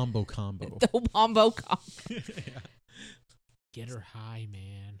the wombo combo. The wombo combo. Get her high,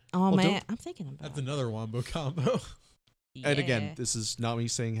 man. Oh, Well, man. don't- I'm thinking about That's it. another wombo combo. And again, Yeah. this is not me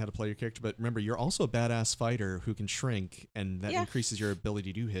saying how to play your character, but remember, you're also a badass fighter who can shrink, and that Yeah. increases your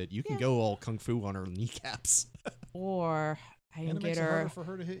ability to hit. You can Yeah. go all kung fu on her kneecaps. Or I And can it get makes it harder her, for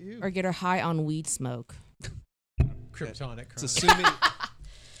her to hit you. or get her high on weed smoke. Kryptonic. It's chronic. assuming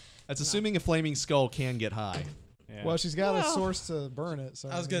that's assuming a flaming skull can get high. Yeah. Well, she's got a Well- source to burn it. So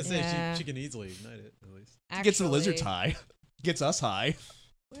I was gonna say Yeah. she can easily ignite it at least. It gets the lizards Actually, high. Gets us high.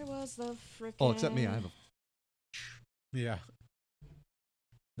 Where was the freaking? Oh, except me. I have a, Yeah.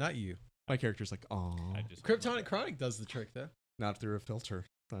 Not you. my character's like, oh, I just Kryptonic Chronic does the trick though. not through a filter.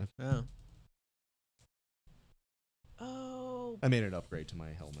 Oh, Oh, I made an upgrade to my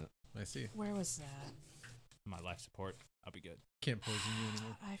helmet. I see. where was that? my life support. I'll be good. Can't poison you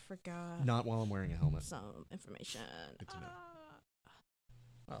anymore. I forgot Not while I'm wearing a helmet. some information. Good to know.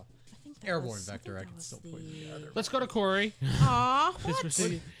 Well, I think that Airborne was, vector, I I think can that still was poison the other. Let's go to Corey. Aw, This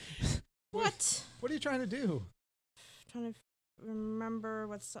was- what? What are you trying to do? Trying to remember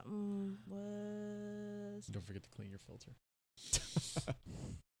what something was. Don't forget to clean your filter.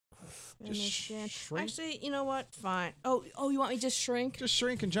 Understand. shrink? Actually, you know what? Fine. Oh, you want me to just shrink Just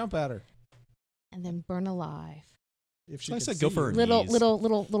shrink and jump at her. and then burn alive? If she So I could said see go for you. her Little, knees.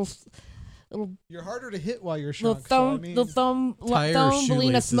 little You're harder to hit while you're little shrunk. thumb, so I mean, little thumb, Tie her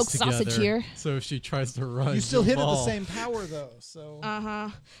Thumbelina shoelaces smoked sausage together, here. So if she tries to run, you still she'll hit at the fall. same power though. So Uh-huh.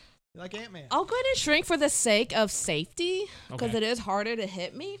 you're like Ant-Man. I'll go ahead and shrink for the sake of safety because Okay. it is harder to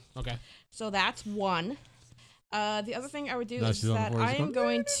hit me. Okay. So that's one. The other thing I would do No, is she's on that Forrest I am Gump.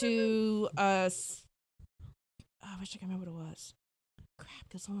 going to I wish I could remember what it was. Crap,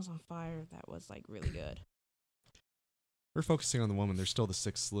 because someone was on fire that was like really good. We're focusing on the woman. There's still the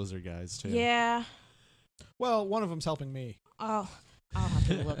 6 lizard guys too. Yeah. Well, one of them's helping me. I'll have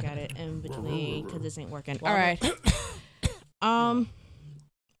to look at it in between because this ain't working. Well, All right.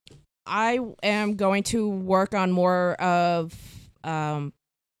 I am going to work on more of well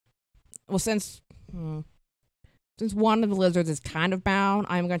since one of the lizards is kind of bound,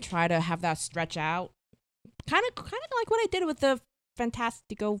 I'm going to try to have that stretch out. Kind of like what I did with the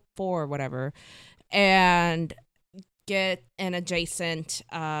Fantastico 4 or whatever, and get an adjacent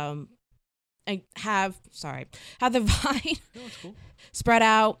and have the vine spread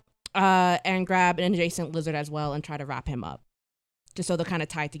out and grab an adjacent lizard as well and try to wrap him up, just so they're kind of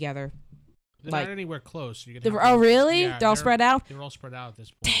tied together. They're Like- not anywhere close. You Oh really? Yeah, they're all spread out. They're all spread out at this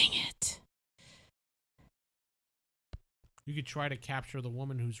point. Dang it! You could try to capture the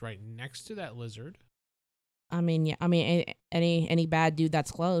woman who's right next to that lizard. Any bad dude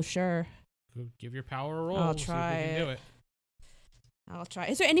that's close, sure. Give your power a roll. I'll We'll see if we try can do it. I'll try.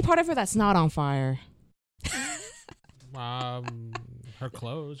 Is there any part of her that's not on fire? Her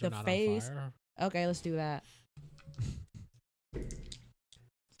clothes are The not face. on fire. Okay, let's do that.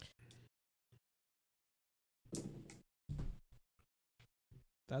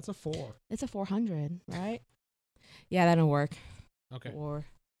 That's a 4. It's a 400, right? Yeah, that'll work. Okay, Or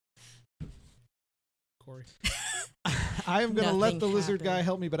Corey. I am going to let Nothing the lizard guy happened.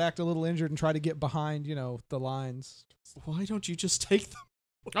 help me, but act a little injured and try to get behind, the lines. Why don't you just take them?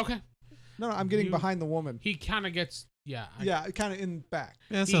 Okay. No, I'm getting You- behind the woman. He kind of gets Yeah, kind of in back.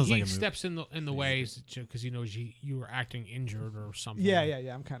 Yeah, that He, sounds he like a move. steps in the way because he knows you were acting injured or something. Yeah.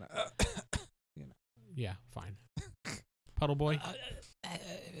 I'm kind of. Yeah, fine. Puddle boy.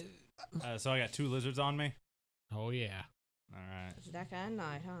 So I got 2 lizards on me. Oh yeah, All right. it's that kind of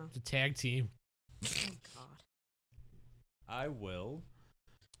night, huh? the tag team. Oh God. I will.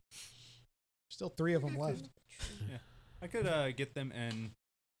 Still 3 of them left. I could get them and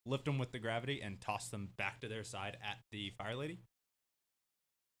lift them with the gravity and toss them back to their side at the fire lady.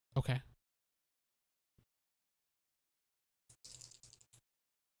 Okay.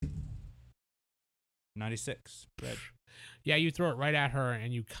 $96. Red. Yeah, you throw it right at her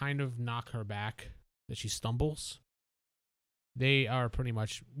and you kind of knock her back that she stumbles. They are pretty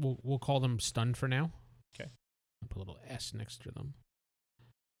much we'll call them stunned for now. Okay. I'll put a little S next to them.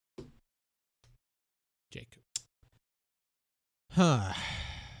 Jake. Huh.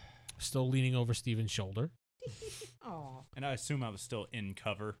 Still leaning over Steven's shoulder. Oh. And I assume I was still in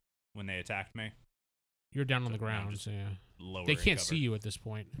cover when they attacked me. You're down on the So now ground, just so yeah. Lower They in can't cover. see you at this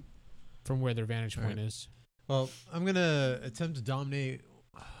point from where their vantage point is. Well, I'm gonna attempt to dominate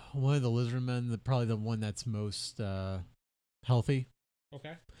one of the lizard men, probably the one that's most healthy,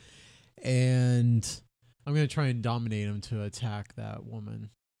 Okay. and I'm gonna try and dominate him to attack that woman.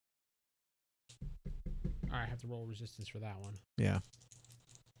 All right, I have to roll resistance for that one. Yeah.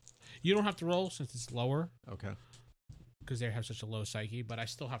 You don't have to roll since it's lower Okay. because they have such a low psyche, but I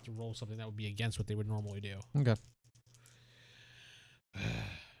still have to roll something that would be against what they would normally do. Okay.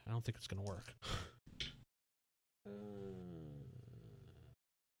 I don't think it's going to work.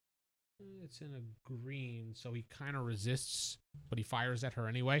 It's in a green, so he kind of resists, but he fires at her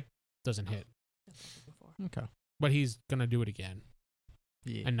anyway. Doesn't hit. That's what I'm looking for. Okay. But he's going to do it again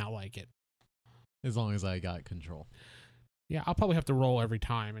Yeah. and not like it. As long as I got control. Yeah, I'll probably have to roll every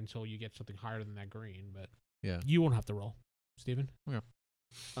time until you get something higher than that green, but Yeah. you won't have to roll. Steven?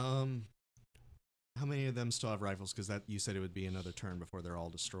 How many of them still have rifles? Because that you said it would be another turn before they're all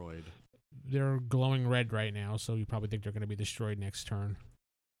destroyed. They're glowing red right now, so you probably think they're going to be destroyed next turn.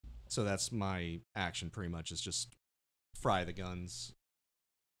 So that's my action pretty much, is just fry the guns.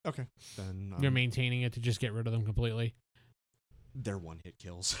 Okay. Then You're maintaining it to just get rid of them completely. they're one-hit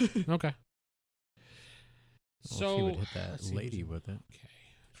kills. Okay. Well, So she would hit that let's see lady what's- with it. Okay.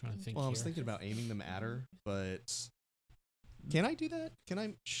 Trying to think Well, I was here. thinking about aiming them at her, but can I do that? Can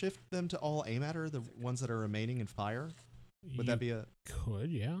I shift them to all aim at her, the ones that are remaining, and fire? Would that be a...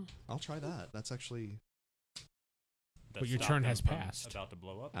 Could, yeah. I'll try that. That's actually... That But your stopped turn them has from passed. About to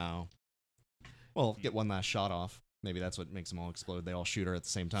blow up. Oh. Well, get one last shot off. Maybe that's what makes them all explode. They all shoot her at the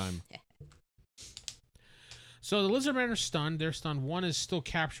same time. So the lizard men are stunned. They're stunned. One is still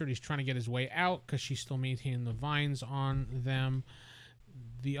captured. He's trying to get his way out because she's still maintaining the vines on them.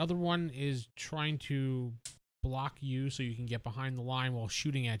 The other one is trying to block you so you can get behind the line while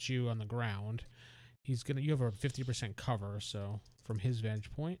shooting at you on the ground. You have a 50% cover, so from his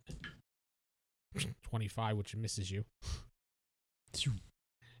vantage point, 25, which misses you.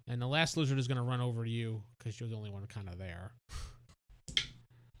 And the last lizard is going to run over to you because you're the only one kind of there.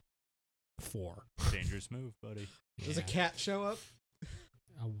 4. Dangerous move, buddy. Does a Yeah. cat show up?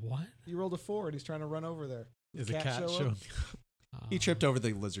 A what? You rolled a 4 and he's trying to run over there. Is a Cat cat show show? up? He tripped over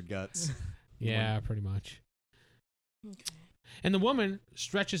the lizard guts. Yeah, pretty much. Okay. And the woman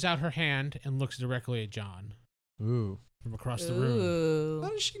stretches out her hand and looks directly at John Ooh, from across the room. Ooh. How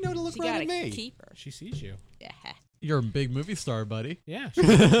does she know to look She right got at a me? keeper. She sees you. Yeah. you're a big movie star, buddy. Yeah, she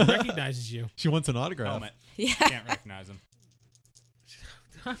recognizes you. She wants an autograph. Helmet. Yeah. Can't recognize him.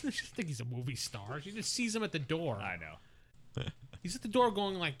 I just think he's a movie star. She just sees him at the door. I know. He's at the door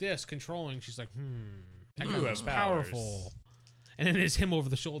going like this, controlling. She's like, that You guy have was powers. powerful. And then it's him over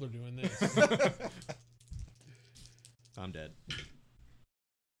the shoulder doing this. I'm dead.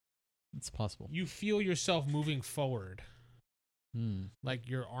 It's possible. You feel yourself moving forward, Hmm. like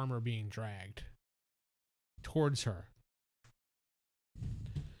your armor being dragged towards her.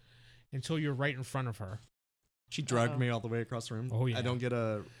 Until you're right in front of her. She dragged Uh-oh. me all the way across the room. Oh, yeah. I don't get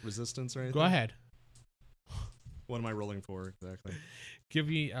a resistance or anything. Go ahead. What am I rolling for exactly? Give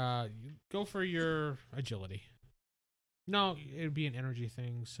me go for your agility. No, it'd be an energy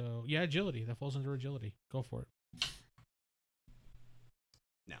thing, so yeah, agility. That falls under agility. Go for it.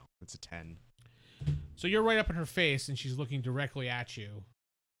 No, it's a 10. So you're right up in her face and she's looking directly at you.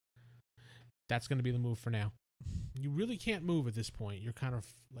 That's gonna be the move for now. You really can't move at this point. You're kind of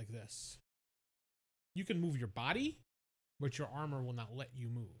like this. You can move your body, but your armor will not let you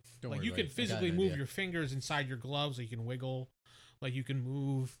move. Don't like worry, you buddy. can I got physically an move idea. your fingers inside your gloves, like you can wiggle, like you can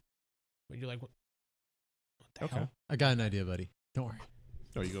move, but you're like, what the Okay. hell? I got an idea, buddy. Don't worry.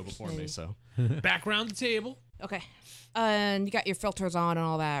 Oh, you go before me, so. Back around the table. Okay. And you got your filters on and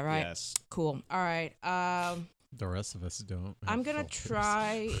all that, right? Yes. Cool. All right. The rest of us don't. I'm have gonna filters.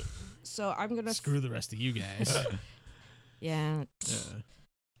 try. So I'm gonna. Screw the rest of you guys. Yeah. Yeah.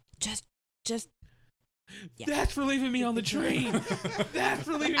 Just. Yeah. That's for leaving me on the train. That's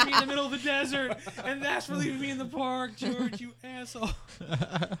for leaving me in the middle of the desert. And that's for leaving me in the park, George, you asshole.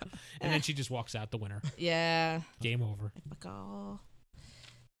 And then she just walks out the winner. Yeah. Game over. Fuck all.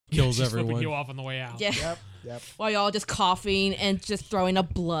 Kills She's flipping everyone. you off on the way out. Yeah. Yep. While y'all just coughing and just throwing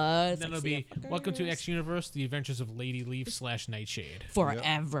up blood. And then It's it'll like, be "See ya, Welcome to fuckers." X Universe, the adventures of Lady Leaf / Nightshade. Forever.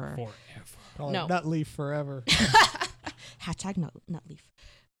 Forever. Call it No. Nut Leaf forever. Hashtag nut leaf.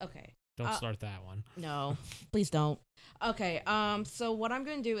 Okay. Don't start that one. No, please don't. Okay. So what I'm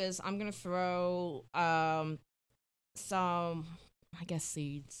gonna do is I'm gonna throw some, I guess,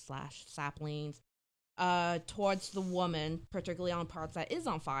 seeds / saplings towards the woman, particularly on parts that is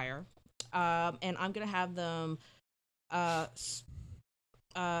on fire. And I'm gonna have them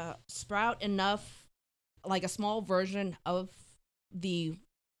sprout enough, like a small version of the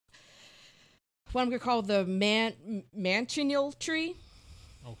what I'm gonna call the manchineel tree.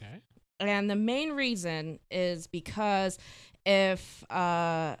 Okay. And the main reason is because if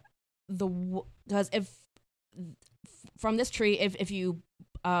from this tree, if you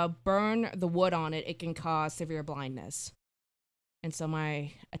burn the wood on it, it can cause severe blindness. And so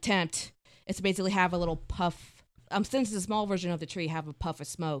my attempt is to basically have a little puff. Since it's a small version of the tree, have a puff of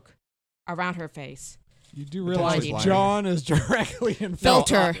smoke around her face. You do realize Blinding. John is directly in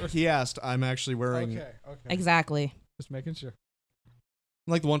Filter. He asked. I'm actually wearing. Okay. Exactly. Just making sure.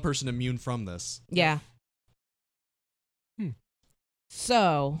 I'm like the one person immune from this. Yeah. Hmm.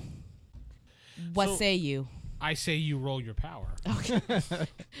 So, what So- say you? I say you roll your power. Okay.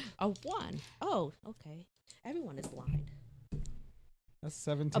 A 1. Oh, okay. Everyone is blind. That's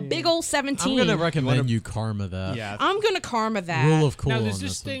 17. A big old 17. I'm gonna recommend you karma that. Yeah. I'm gonna karma that. Rule of cool now, on does this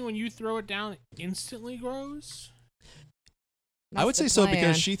this thing, when you throw it down, instantly grows? I would That's say the so plan.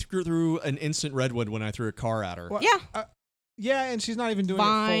 because she threw an instant redwood when I threw a car at her. What? Yeah, Yeah, and she's not even doing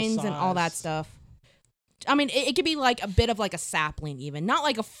vines it full and all that size. stuff. I mean, it could be like a bit of like a sapling, even not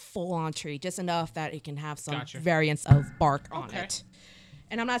like a full-on tree, just enough that it can have some Gotcha. variance of bark on Okay. it.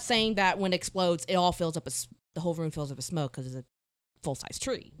 And I'm not saying that when it explodes, it all fills up. The whole room fills up with smoke because it's a full-size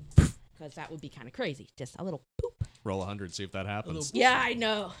tree. Because that would be kind of crazy. Just a little poop. Roll 100, see if that happens. Yeah, I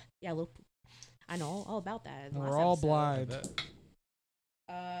know. Yeah, a little poop. I know all about that. in the And last we're all episode. blind.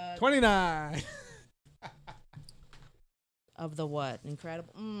 29 29. of the what?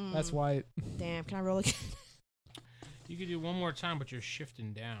 Incredible. That's white. Damn. Can I roll again? You could do one more time, but you're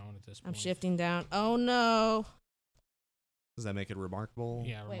shifting down at this point. I'm shifting down. Oh no. Does that make it remarkable?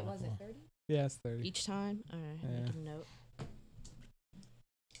 Yeah. Wait, was it remarkable. 30 Yeah, it's 30. each time? All right. Yeah. Make a note.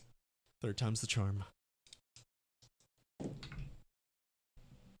 Third time's the charm.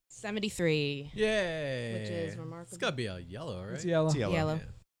 73. Yay. Which is remarkable. It's gotta be a yellow, right? It's yellow. It's yellow. Yellow. Yeah.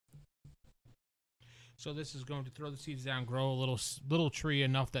 So this is going to throw the seeds down, grow a little tree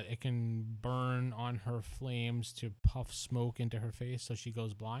enough that it can burn on her flames to puff smoke into her face, so she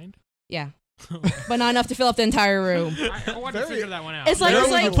goes blind. Yeah. But not enough to fill up the entire room. I wanted to figure that one out. It's like, You know,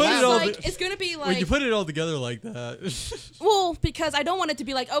 it's when like, you put it all it's gonna be when you like, put it all together like that. well, because I don't want it to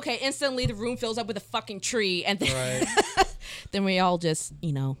be like, okay, instantly the room fills up with a fucking tree, and then, then we all just, I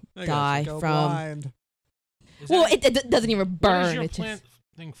gotcha. die Go from. blind. Is Well, that- it doesn't even what burn. does your It plant just,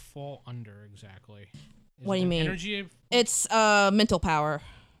 thing fall under exactly? Is What do it you an mean? Energy. it's mental power,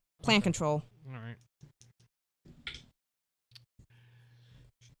 plant Okay. control. All right.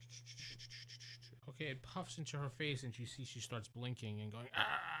 Okay, it puffs into her face, and she starts blinking and going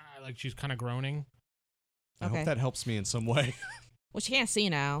like she's kind of groaning. I hope Okay. that helps me in some way. Well, she can't see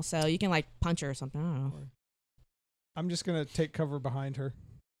now, so you can like punch her or something. I don't know. I'm just gonna take cover behind her.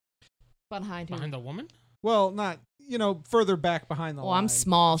 Behind her. Behind the woman? Well, not further back behind the Well, line. I'm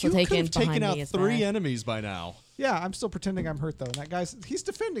small, so You could taking have taken behind out me is 3 bad. enemies by now. Yeah, I'm still pretending I'm hurt though. And that he's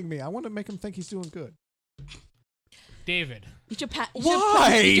defending me. I want to make him think he's doing good. David, You should pat.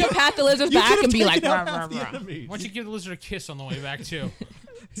 Why? You should pat the lizard's You back could and have be like, taken out "Rah, half rah, the rah." enemies. why don't you give the lizard a kiss on the way back too?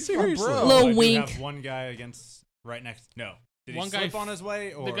 Seriously. bro. Little I do wink. have one guy against right next. No, did One he guy slip on his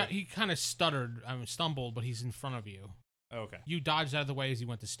way or? The guy, he kind of stuttered, stumbled, but he's in front of you. Okay. You dodged out of the way as he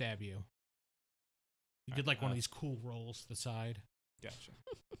went to stab you. You did like one of Uh, these cool rolls to the side. Gotcha.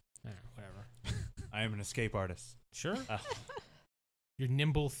 Whatever. I am an escape artist. Sure. Uh, You're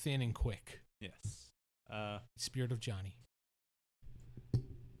nimble, thin, and quick. yes. Spirit of Johnny.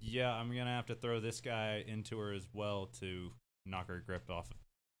 Yeah, I'm gonna have to throw this guy into her as well to knock her grip off of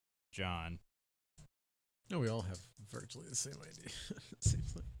John. No, we all have virtually the same idea. It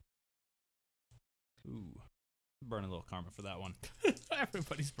seems like. Ooh, burn a little karma for that one.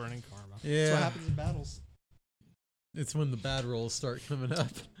 Everybody's burning karma. Yeah, That's what happens in battles. it's when the bad rolls start coming up.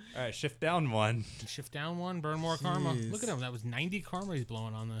 All right, shift down one. Shift down one, burn more karma. Jeez. Look at him. That was 90 karma he's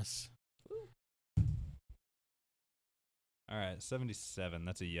blowing on this. All right, 77.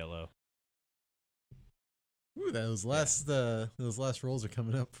 That's a yellow. Ooh, those last rolls are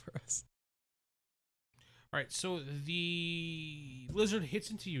coming up for us. All right, so the lizard hits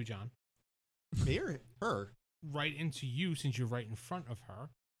into you, John. Her. Right into you since you're right in front of her.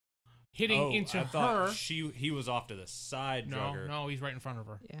 Hitting Oh, into I thought her. he was off to the side. Drugger. No, he's right in front of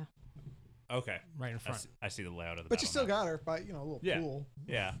her. Yeah. Okay, Right in front. I see the layout of the. But you battle still now. got her by a little Yeah. pool.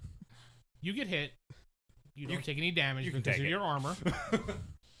 Yeah. You get hit. You don't take any damage you can because take of it. your armor.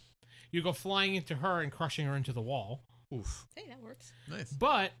 You go flying into her and crushing her into the wall. Oof. Hey, that works. Nice.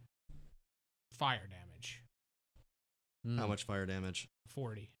 But fire damage. How much fire damage?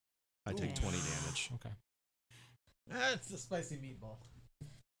 40. I take Ooh. 20 damage. Okay. That's the spicy meatball.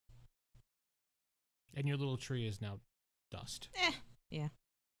 And your little tree is now dust. Yeah.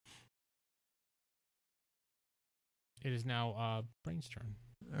 It is now Brain's turn.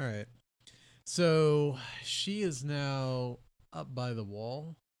 All right. So she is now up by the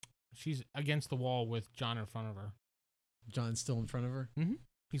wall. She's against the wall with John in front of her. John's still in front of her.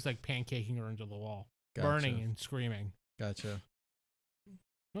 He's like pancaking her into the wall, Gotcha. burning and screaming. Gotcha.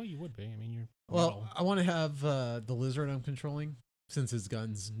 No, you would be. I mean, you're Well, metal. I want to have the lizard I'm controlling since his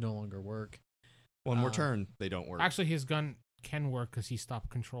guns no longer work. One more turn, they don't work. Actually, his gun can work because he stopped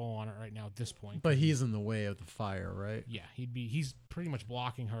control on it right now at this point. But he's in the way of the fire, right? Yeah, he's pretty much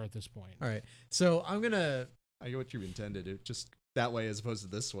blocking her at this point. All right. So I'm gonna. I get what you intended. It just that way as opposed to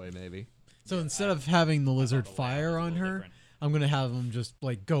this way, maybe. So instead of having the lizard the layout fire was a on little her, different. I'm gonna have him just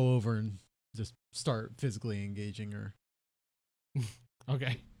like go over and just start physically engaging her.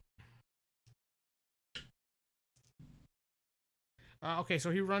 Okay. Okay, so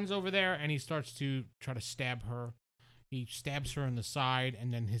he runs over there and he starts to try to stab her. He stabs her in the side,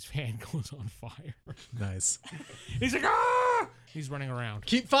 and then his hand goes on fire. Nice. He's like, ah! He's running around.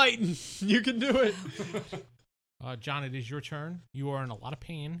 Keep fighting. You can do it. John, it is your turn. You are in a lot of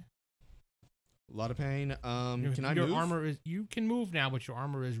pain. A lot of pain. Can I your move? armor is you can move now, but your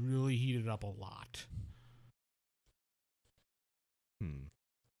armor is really heated up a lot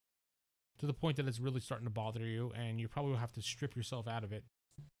to the point that it's really starting to bother you, and you probably will have to strip yourself out of it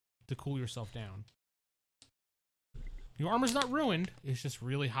to cool yourself down. Your armor's not ruined; it's just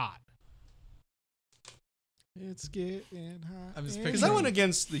really hot. It's getting hot. I'm just in Because picturing- I went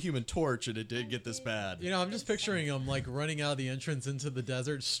against the Human Torch and it did get this bad. You know, I'm just picturing him like running out of the entrance into the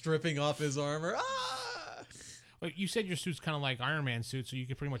desert, stripping off his armor. Ah! Like you said, your suit's kind of like Iron Man suit, so you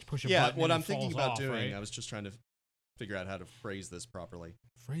could pretty much push a Yeah, button. what and I'm it thinking falls about off, doing, right? I was just trying to figure out how to phrase this properly.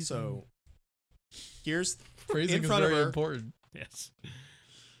 Phrasing. So, here's Phrasing in is front of very her. important. yes.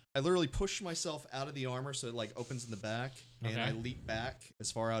 I literally push myself out of the armor so it like opens in the back, and Okay. I leap back as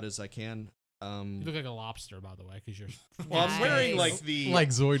far out as I can You look like a lobster, by the way, because you're. Well, I'm wearing Nice. like the Like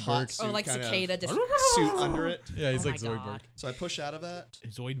Zoidberg. hot Or suit like kind of cicada. Just suit under it. Yeah, he's Oh like my Zoidberg. God. So I push out of that.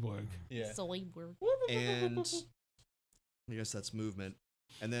 Zoidberg. Yeah. Zoidberg. And I guess that's movement.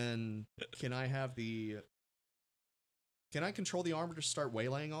 And then can I control the armor to start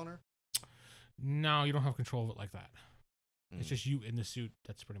waylaying on her? No, you don't have control of it like that. It's Mm. just you in the suit.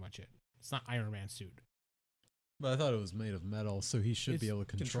 That's pretty much it. It's not Iron Man suit. But I thought it was made of metal, so he should be It's- able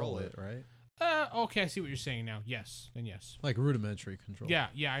to control control it, it. right? Okay, I see what you're saying now. Yes, then yes. Like rudimentary control. Yeah,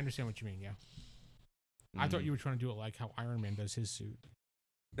 I understand what you mean. Yeah, I thought Mm. you were trying to do it like how Iron Man does his suit.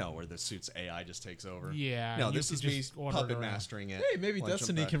 No, where the suit's AI just takes over. Yeah. No, you this could is me just order it puppet around. mastering it. Hey, maybe Well, I jumped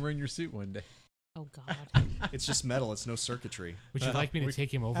Destiny back. can run your suit one day. Oh God. It's just metal. It's no circuitry. Would you like me to we-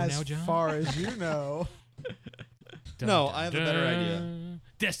 take him over As now, John? far as you know. No, I have a better idea.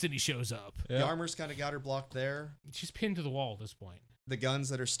 Destiny shows up. The armor's kind of got her blocked there. She's pinned to the wall at this point. The guns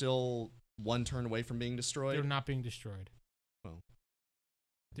that are still one turn away from being They're destroyed. not being destroyed. Oh.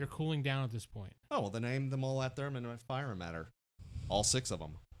 They're cooling down at this point. Oh, well, then aim them all at them and fire them at her. All 6 of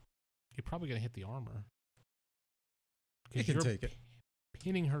them. You're probably gonna hit the armor. You 'Cause can you're take it.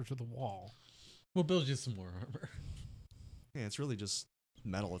 pinning her to the wall. We'll build you some more armor. Yeah, it's really just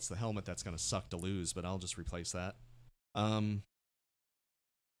metal. It's the helmet that's going to suck to lose, but I'll just replace that.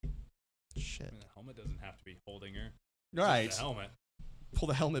 Shit. The helmet doesn't have to be holding her. Right. The helmet. Pull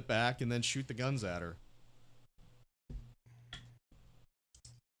the helmet back and then shoot the guns at her.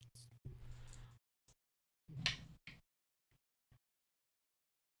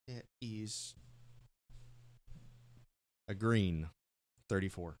 It is a green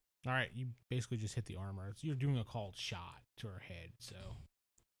 34. All right, you basically just hit the armor. You're doing a called shot to her head. So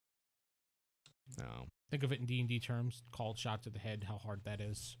No. think of it in D&D terms. Called shot to the head. How hard that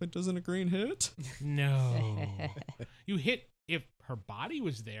is. But doesn't a green hit? No. You hit if her body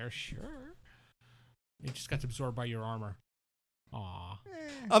was there. Sure. It just got absorbed by your armor. Aw.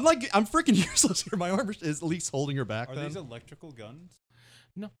 I'm freaking useless here. My armor is at least holding her back Are then. these electrical guns?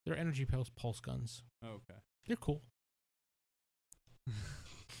 No, they're energy pulse guns. Okay. They're cool.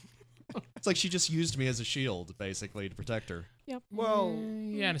 It's like she just used me as a shield, basically, to protect her. Yep. Well,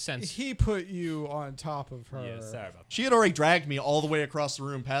 Yeah, in a sense. he put you on top of her. Yeah, sorry about that. She had already dragged me all the way across the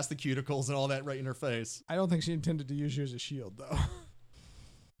room, past the cuticles and all that, right in her face. I don't think she intended to use you as a shield, though.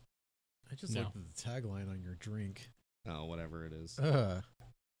 I just No. like the tagline on your drink. Oh, whatever it is. Uh,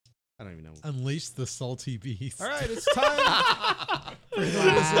 I don't even know. Unleash the salty beast. All right, it's time.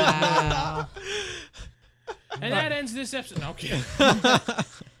 Wow. And that ends this episode. No, okay.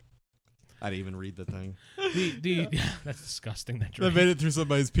 I didn't even read the thing. That's disgusting. That I drink. made it through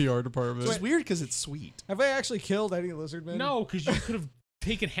somebody's PR department. It's weird because it's sweet. Have I actually killed any lizard men? No, because you could have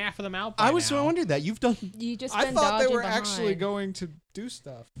taken half of them out. By I was now. wondering that. You've done. You just I been thought they dodging were actually behind, going to do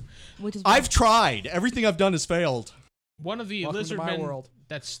stuff. which is I've tried. Everything I've done has failed. One of the Welcome to lizard my men world.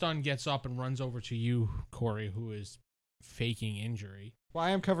 that's stunned gets up and runs over to you, Corey, who is faking injury. Well,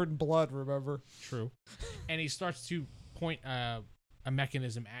 I am covered in blood, remember? True. And he starts to point a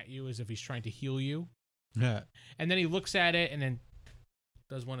mechanism at you as if he's trying to heal you. Yeah. And then he looks at it and then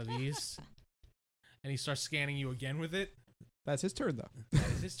does one of these. And he starts scanning you again with it. That's his turn, though.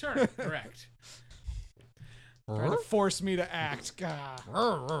 That is his turn. Correct. Trying to force me to act. God.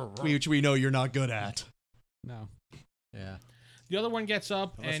 Which we know you're not good at. No. Yeah. The other one gets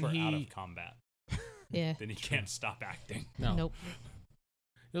up Unless and we're out he. of combat, Yeah. then he can't stop acting. No. Nope.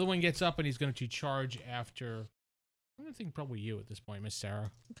 The other one gets up and he's going to charge after. I'm going to think probably you at this point, Miss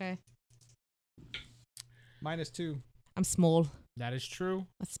Sarah. Okay. -2. I'm small. That is true.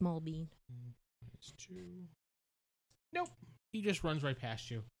 A small bean. Minus 2. Nope. He just runs right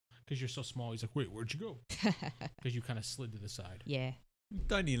past you because you're so small. He's like, wait, where'd you go? Because you kind of slid to the side. Yeah.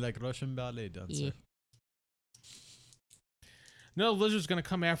 Tiny like Russian ballet dancer. Yeah. No, the lizard's going to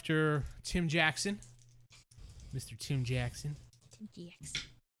come after Tim Jackson. Mr. Tim Jackson. GX.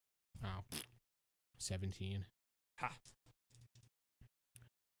 Oh, 17. Ha.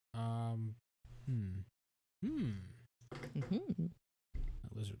 Mm-hmm.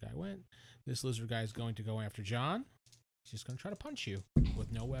 That lizard guy went. This lizard guy is going to go after John. He's just going to try to punch you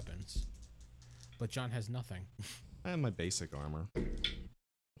with no weapons. But John has nothing. I have my basic armor.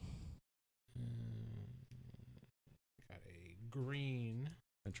 Got a green.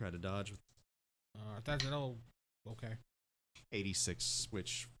 I try to dodge with That's an old. Okay. 86,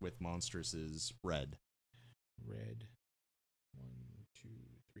 which with monsters is red. Red. 1, 2,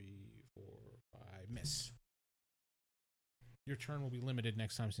 3, 4, 5. Miss. Your turn will be limited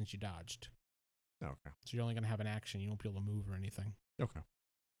next time since you dodged. Okay. So you're only going to have an action. You won't be able to move or anything. Okay.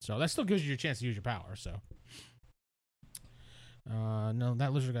 So that still gives you your chance to use your power. So No,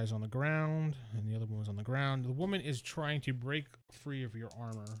 that lizard guy's on the ground, and the other one was on the ground. The woman is trying to break free of your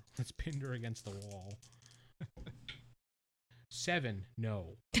armor. Let's pin her against the wall. 7,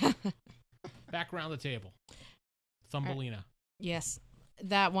 no. Back around the table. Thumbelina. Yes,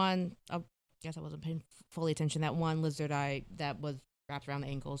 that one. I guess I wasn't paying fully attention. That one lizard eye that was wrapped around the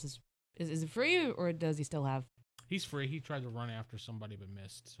ankles is it free or does he still have? He's free. He tried to run after somebody but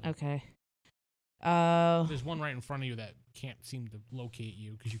missed. So. Okay. There's one right in front of you that can't seem to locate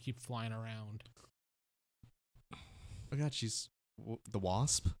you because you keep flying around. Oh god, she's the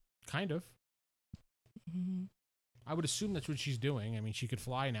wasp. Kind of. Mhm. I would assume that's what she's doing. I mean, she could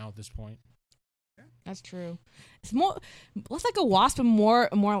fly now at this point. That's true. It's more less like a wasp and more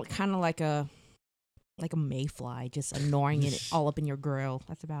kind of like a mayfly, just annoying it all up in your grill.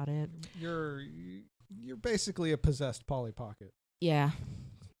 That's about it. You're basically a possessed Polly Pocket. Yeah.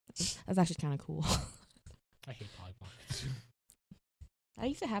 That's actually kind of cool. I hate Polly Pockets. I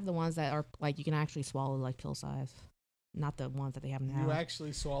used to have the ones that are like you can actually swallow like pill size, not the ones that they have now. You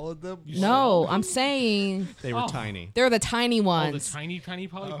actually swallowed them? No, I'm saying They were Oh. tiny. they're the tiny Oh, the ones. tiny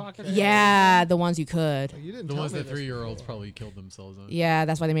Polly Okay. Pockets? Yeah, the ones you could. Oh, you didn't The tell ones me that this 3-year-olds before. probably killed themselves on. Yeah,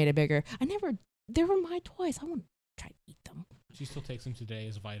 that's why they made it bigger. They were my toys. I won't try to eat them. She still takes them today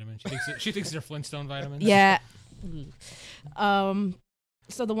as a vitamin. She thinks they're Flintstone vitamins. Yeah.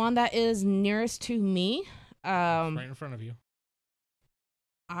 So the one that is nearest to me, Right in front of you.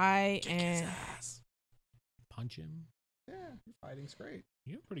 I am. Punch him. Yeah, your fighting's great.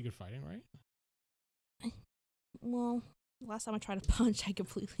 You have pretty good fighting, right? Well, last time I tried to punch, I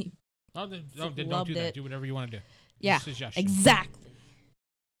completely. Oh, then don't do Loved that. it. Do whatever you want to do. Yeah, Suggestion. exactly.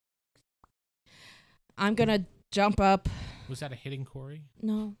 I'm gonna jump up. Was that a hitting Corey?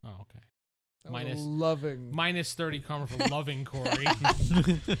 No. Oh, okay. That was Minus- loving. Minus 30 karma for loving Corey.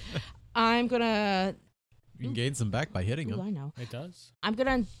 I'm gonna. You can gain some back by hitting Ooh, him. I know. It does. I'm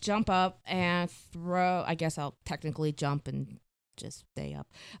gonna jump up and throw. I guess I'll technically jump and just stay up.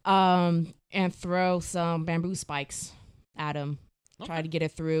 And throw some bamboo spikes at him. Try Okay. to get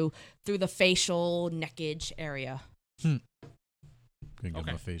it through the facial neckage area. Gonna give Okay.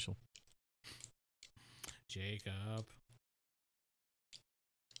 him a facial. Jacob.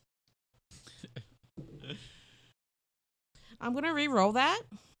 I'm gonna re-roll that.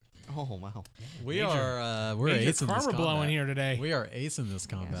 Oh wow. We Major- are we're Major acing this karma blowing combat. here today. We are acing this See,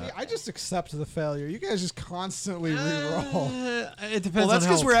 combat. I just accept the failure. You guys just constantly re-roll. It depends Well, that's on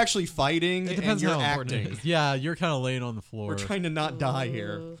because how, we're actually fighting it and depends you're on how important acting. it is. Yeah, you're kind of laying on the floor. We're trying to not die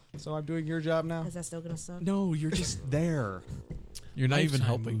here. Ooh. So I'm doing your job now. Is that still gonna suck? No, you're just there. You're not even Lifetime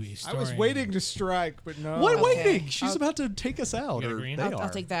helping. movie I was starring- waiting to strike, but no. What Okay. waiting? She's I'll- about to take us out. You got a Or green? they I'll are.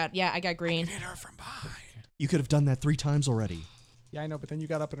 take that. Yeah, I got green. Hit her from behind. You could have done that 3 times already. Yeah, I know, but then you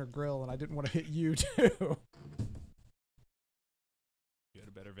got up in her grill, and I didn't want to hit you too. You had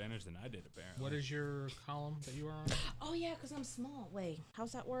a better advantage than I did, apparently. What is your column that you are on? Oh yeah, because I'm small. Wait,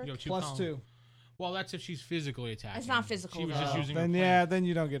 how's that work? You have 2 Plus columns. 2. Well, that's if she's physically attacking. It's not physical, She was just though. using her Then plan. yeah, then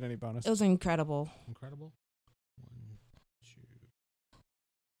you don't get any bonus. It was incredible. Incredible. 1, 2.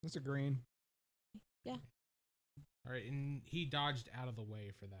 It's a green. All right, and he dodged out of the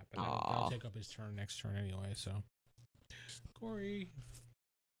way for that, but Aw. that'll take up his turn next turn anyway. So, Corey.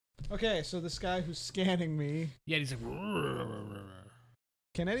 Okay, so this guy who's scanning me, Yeah, he's like.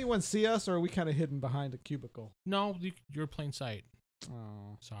 can anyone see us, or are we kind of hidden behind a cubicle? No, you're plain sight.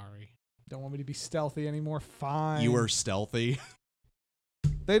 Oh, Sorry. don't want me to be stealthy anymore. Fine. You were stealthy.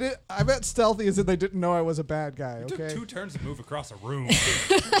 They did. I bet stealthy is that they didn't know I was a bad guy. It Okay. took 2 turns to move across a room.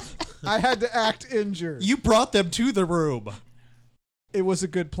 I had to act injured. You brought them to the room. It was a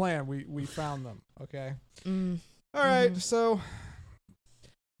good plan. We found them. Okay. Mm. All right. Mhm. So,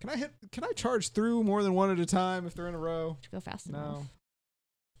 can I charge through more than one at a time if they're in a row? Did you go fast No. enough?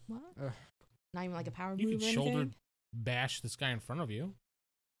 What? Ugh. Not even like a power You move could or shoulder anything? bash this guy in front of you.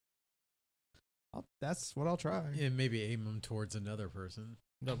 That's what I'll try. And maybe aim him towards another person.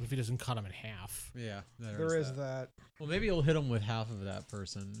 No, if he doesn't cut him in half. Yeah, There is that. Well, maybe you'll hit him with half of that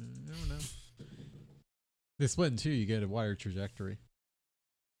person. I don't know. They split in 2. You get a wider trajectory.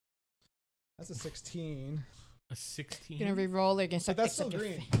 That's a 16. A 16. You're gonna re-roll. They're gonna But that's accept still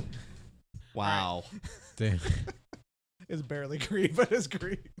your green. Wow. Damn. It's barely green, but it's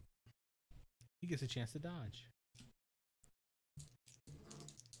green. He gets a chance to dodge.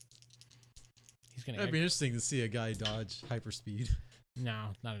 He's gonna. That'd be interesting to see a guy dodge hyperspeed. No,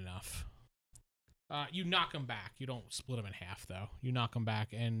 not enough. You knock him back. You don't split him in half, though. You knock him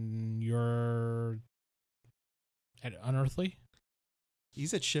back, and you're at unearthly.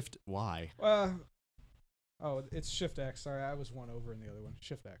 He's at shift Y. Oh, it's Shift X. Sorry, I was one over in the other one.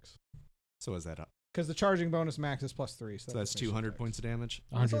 Shift X. So is that Because the charging bonus max is +3. So that's makes it 200 fixed. points of damage.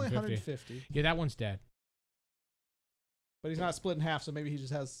 It's only 150. 150. Yeah, that one's dead. But he's not split in half, so maybe he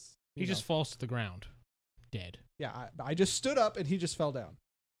just has. He just falls to the ground, dead. Yeah, I just stood up and he just fell down.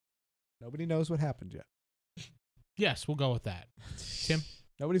 Nobody knows what happened yet. Yes, we'll go with that. Tim?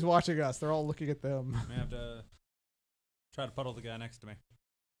 Nobody's watching us. They're all looking at them. I have to try to puddle the guy next to me.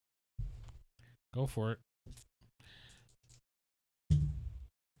 Go for it.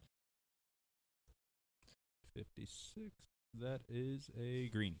 $56. That is a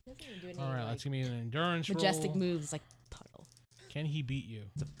green. All right, let's give me an endurance majestic roll. moves like puddle. Can he beat you?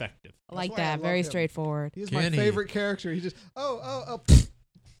 It's effective. I like why I that. love Very him. straightforward. He's my Can he? favorite character. He just oh.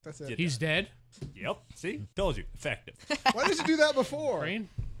 That's it. He's dead. Yep. See? Told you. Effective. Why did you do that before? Brain?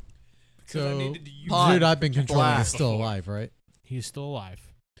 Because I So, needed to use Pod. dude I've been controlling is Blast. still alive, right? He is still alive.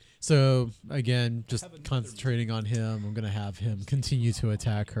 So again, just have another concentrating on him. I'm gonna have him continue to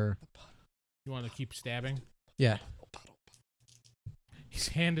attack her. You want to keep stabbing? Yeah. His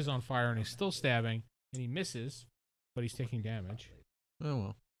hand is on fire and he's still stabbing, and he misses, but he's taking damage. Oh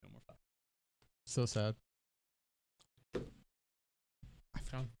well. No more fire. So sad.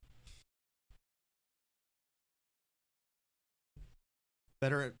 John?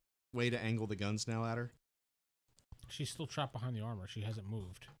 Better way to angle the guns now at her. She's still trapped behind the armor. She hasn't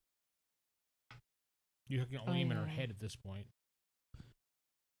moved. You can only aim in her head at this point.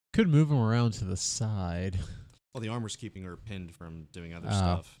 Could move him around to the side. Well, the armor's keeping her pinned from doing other Oh.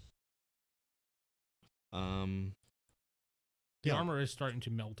 stuff. The Yeah. armor is starting to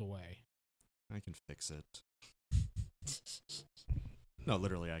melt away. I can fix it. No,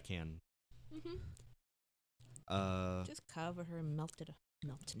 literally, I can. Just cover her and melt it.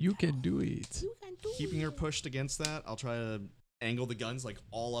 You can do it. You can do Keeping her it. pushed against that, I'll try to angle the guns like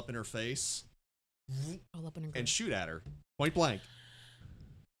all up in her face All up in her and grill. shoot at her point blank.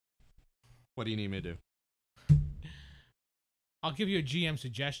 What do you need me to do? I'll give you a GM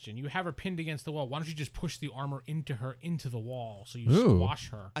suggestion. You have her pinned against the wall. Why don't you just push the armor into her, into the wall, so you Ooh. squash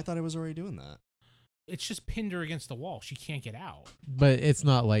her? I thought I was already doing that. It's just pinned her against the wall. She can't get out. But it's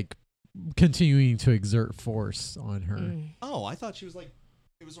not like continuing to exert force on her. Mm. Oh, I thought she was like,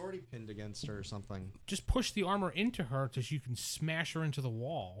 it was already pinned against her or something. Just push the armor into her so you can smash her into the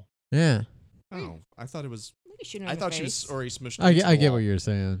wall. Yeah. Oh, I thought it was. Look at shooting her I in the thought she was face. already smushed. I against the get what wall. you're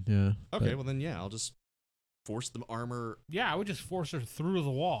saying. Yeah. Okay, But well then, yeah, I'll just force the armor. Yeah, I would just force her through the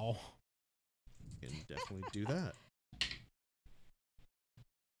wall. Can definitely do that.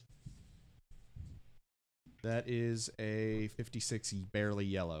 That is a 56, barely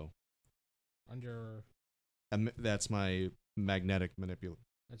yellow. Under. That's my magnetic manipulation.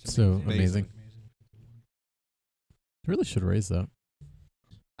 That's So amazing. really should raise that.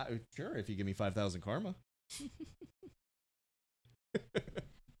 Sure, if you give me 5,000 karma.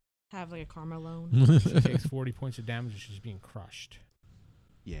 Have like a karma loan. She takes 40 points of damage and she's being crushed.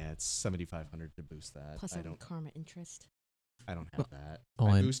 Yeah, it's 7,500 to boost that. Plus I I don't karma interest. have that. Oh,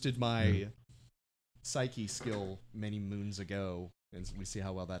 I and- boosted my Yeah. psyche skill many moons ago, and we see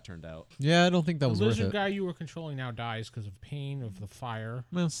how well that turned out. Yeah, I don't think that The was worth lizard it. guy you were controlling now dies because of pain of the fire.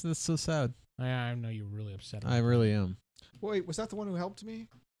 Man, that's so sad. I know you're really upset. I about really am. Wait, was that the one who helped me?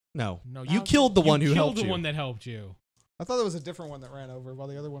 No, No, you Oh, killed the You one who killed helped the you. one that helped you. I thought there was a different one that ran over while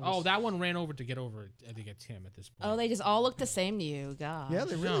the other one was. Oh, that one ran over to get over. I think it's him at this point. Oh, they just all look the same to you. God. Yeah,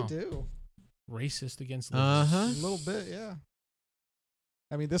 they really No. do. Racist against Uh lizards. huh. A little bit, yeah.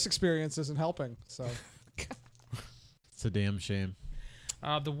 I mean, this experience isn't helping, so. It's a damn shame.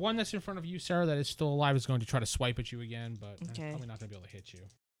 The one that's in front of you, Sarah, that is still alive, is going to try to swipe at you again, but Okay. probably not going to be able to hit you.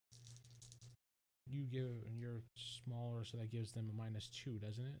 You're smaller, so that gives them a -2,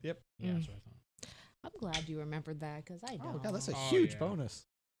 doesn't it? Yep. Yeah, that's Mm. what I thought. I'm glad you remembered that because I don't. Oh, God, that's a Oh, huge yeah. bonus.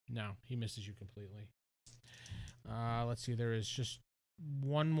 No, he misses you completely. Let's see. There is just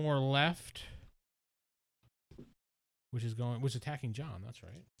one more left, which is attacking John. That's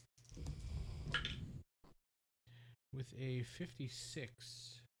right. With a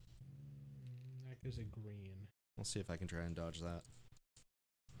 56, that is a green. We'll see if I can try and dodge that.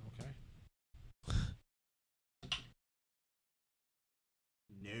 Okay.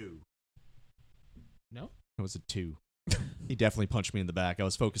 No. No. It was a 2. He definitely punched me in the back. I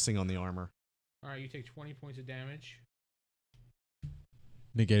was focusing on the armor. All right. You take 20 points of damage.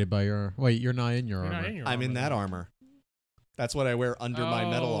 Negated by your. Wait, you're not in your You're armor. not in your I'm in that though. armor. That's what I wear under my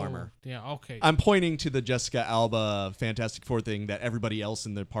metal Oh, armor. Yeah. Okay. I'm pointing to the Jessica Alba Fantastic Four thing that everybody else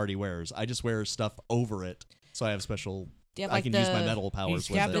in the party wears. I just wear stuff over it, so I have special. Do you have, I like, can the, use my metal powers He's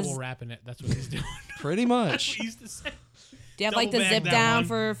with got it. this- double wrapping it. That's what he's doing. Pretty much. He used to say. Do you have like the double bag zip that down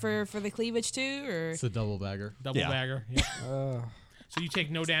one. for the cleavage too, or It's a double bagger. Double Yeah. bagger. Yeah. Uh, So you take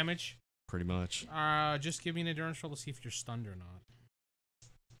no damage. pretty much. Just give me an endurance roll to see if you're stunned or not.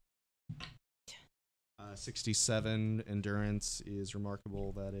 67 endurance is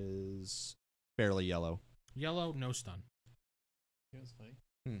remarkable. That is barely yellow. Yellow, no stun. You know what's funny?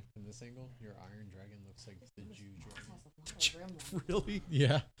 From this angle, your Iron Dragon looks like the Jew Dragon. Really?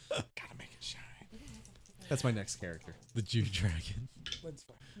 Yeah. Gotta make it shine. That's my next character. The Jew Dragon.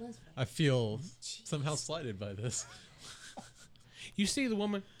 I feel somehow slighted by this. You see the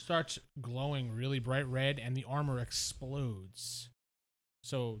woman starts glowing really bright red, and the armor explodes.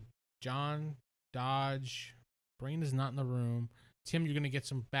 So, John, Dodge, Brain is not in the room. Tim, you're gonna get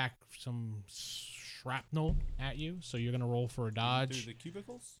some shrapnel at you, so you're gonna roll for a dodge. Through the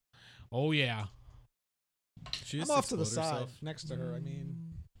cubicles? Oh yeah, She I'm just off to the explode side herself. next to her. I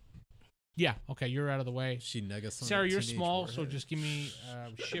mean, yeah. Okay, you're out of the way. She nega Sarah, you're small, so just give me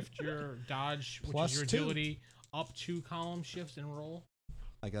shift your dodge, which Plus is your 2. agility, up 2 column shifts and roll.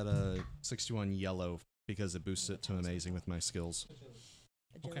 I got a 61 yellow because it boosts it to amazing with my skills.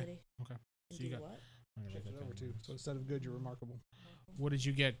 Agility. Okay. And So you do got. what? I'm gonna write shift that it over down. 2. So instead of good, you're remarkable. What did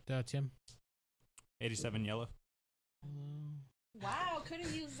you get, Tim? 87 yellow. Wow, could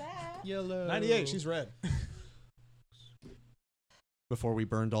have used that. Yellow. 98. She's red. Before we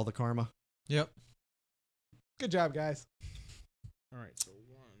burned all the karma. Yep. Good job, guys. All right, so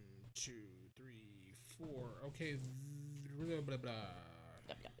 1, 2, 3, 4. Okay, blah, blah, blah.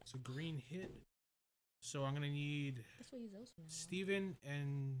 It's a green hit. So I'm gonna need That's what use those for now. Steven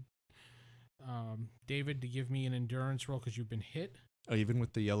and David to give me an endurance roll because you've been hit. Oh, even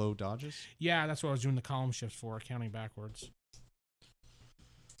with the yellow dodges? Yeah, that's what I was doing the column shifts for, counting backwards.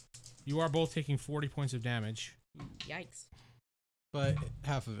 You are both taking 40 points of damage. Yikes. But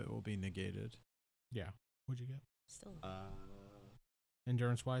half of it will be negated. Yeah. What'd you get? Still.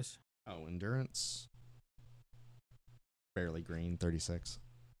 Endurance wise? Oh, endurance. Barely green, 36.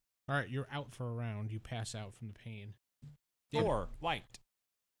 All right, you're out for a round. You pass out from the pain. David. 4 light.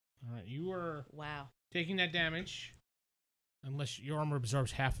 All right, you are Wow. taking that damage. Unless your armor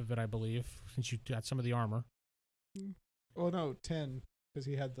absorbs half of it, I believe, since you got some of the armor. Oh, no, 10, because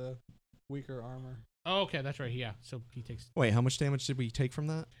he had the weaker armor. Oh, okay, that's right. Yeah, so he takes Wait, how much damage did we take from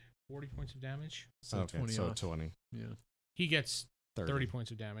that? 40 points of damage. So okay, 20 so off. 20. Yeah. He gets 30. 30 points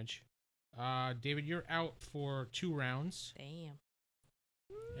of damage. David, you're out for 2 rounds. Damn.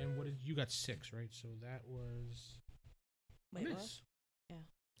 And what did you got 6, right? So that was Wait, what? miss. Yeah.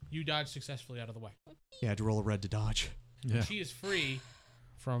 You dodged successfully out of the way. Yeah, I had to roll a red to dodge. Yeah. She is free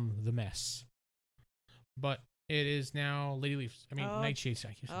from the mess. But it is now Lady Leaf. I mean, Oh. Nightshade's.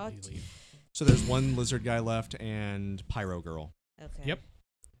 I guess Oh, Lady Leaf. So there's one lizard guy left and Pyro Girl. Okay. Yep.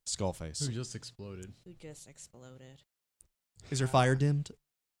 Skullface. Who just exploded. Who just exploded? Is her fire dimmed?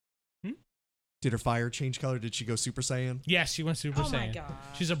 Hmm? Did her fire change color? Did she go Super Saiyan? Yes, she went Super Oh my Saiyan. god.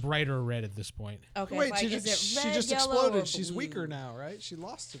 She's a brighter red at this point. Okay. Wait, it's she like, is just, it red, she just yellow, exploded. or She's blue? weaker now, right? She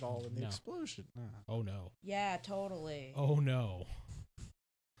lost it all in the No. explosion. Oh no. Yeah, totally. Oh no.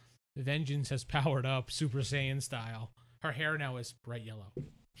 The vengeance has powered up Super Saiyan style. Her hair now is bright yellow.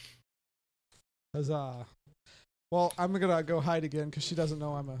 Huzzah. Well, I'm going to go hide again because she doesn't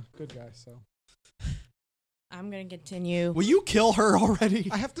know I'm a good guy, so. I'm gonna continue. Will you kill her already?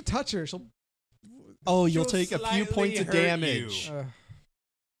 I have to touch her. She'll. Oh, you'll She'll take a few slightly points of hurt damage. you.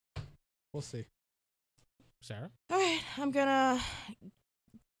 We'll see. Sarah? All right, I'm gonna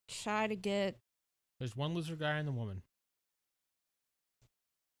try to get. There's one lizard guy and the woman.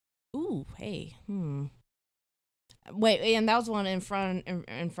 Ooh, hey, Wait, and that was one in front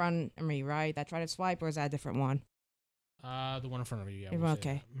of me, right? That tried to swipe, or is that a different one? The one in front of you, yeah. Everyone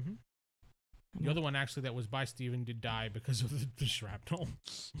okay? Mm-hmm. The other one, actually, that was by Steven did die because of the shrapnel.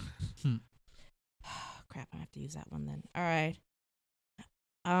 Crap, I have to use that one then. All right.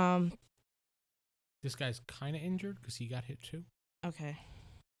 This guy's kind of injured because he got hit too. Okay.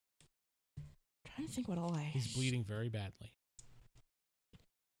 Trying to think what all I. He's bleeding very badly.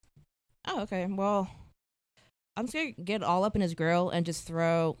 Oh, okay. Well, I'm just gonna get all up in his grill and just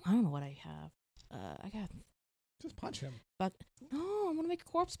throw. I don't know what I have. I got. Just punch him. But no, I want to make a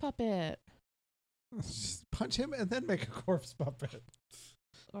corpse puppet, Just punch him and then make a corpse puppet.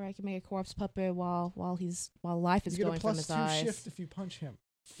 or I can make a corpse puppet while life is You get going a from plus his 2 eyes. shift if you punch him.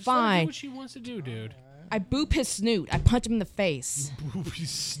 Just let her do Fine. what she wants to do, dude. I boop his snoot. I punch him in the face.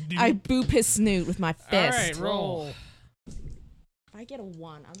 I boop his snoot with my fist. All right, roll. If I get a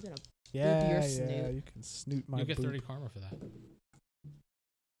 1, I'm gonna. Yeah, your yeah, snoot. you can snoot my You'll get boop. 30 karma for that.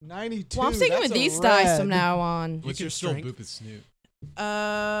 92. Well, I'm sticking that's with a these dice from red. now on. You What's can your still strength? boop his snoot.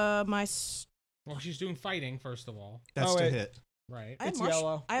 My. Well, she's doing fighting, first of all. That's Oh, to wait. hit. Right. I have, It's martial-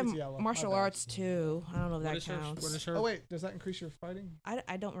 yellow. I have It's yellow. martial My bad. arts too. I don't know if What that is her, counts. what is her? Oh, wait. Does that increase your fighting?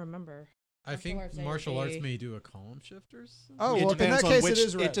 I don't remember. I think arts, A or martial arts B. may do a column shift or something. Oh, It well, in depends that on case, which. it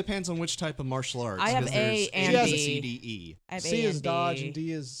is red. It depends on which type of martial arts. I have 'cause A there's and A, B. C, D, E. I have C A is and dodge B. and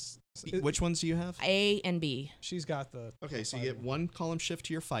D is. Which ones do you have? A and B. She's got the. Okay, so you get one column shift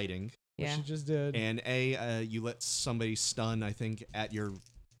to your fighting, Which Yeah. she just did. and A, you let somebody stun. I think at your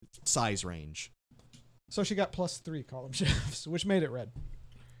size range. So she got +3 column shifts, which made it red.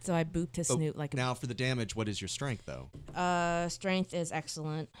 So I booped his Oh, snoot like Now for the damage, what is your strength though? strength is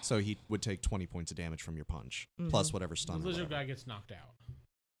excellent. So he would take 20 points of damage from your punch, Mhm. plus whatever The stun. or lizard whatever. guy gets knocked out.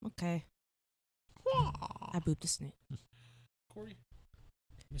 Okay. I booped his snoot. Corey?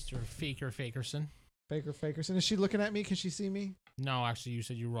 Mr. Fakerson. Baker Fakerson. Is she looking at me? Can she see me? No, actually, you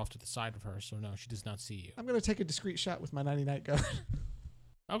said you were off to the side of her, so no, she does not see you. I'm going to take a discreet shot with my 90-night gun.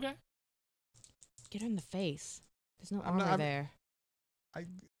 Okay. Get her in the face. There's no I'm not- armor I'm- there.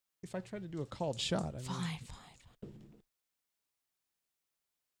 If I try to do a called shot, I mean. Fine.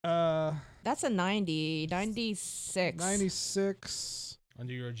 That's That's a 96. 96.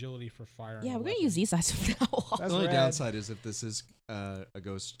 Under your agility for fire. Yeah, and we're going to weapon. use these guys from now on. That's The only rad. downside is if this is a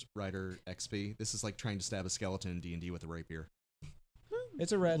Ghost Rider XP, this is like trying to stab a skeleton in D&D with a rapier.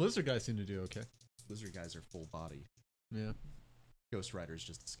 It's a red. Lizard guys seem to do okay. Lizard guys are full body. Yeah, Ghost Rider's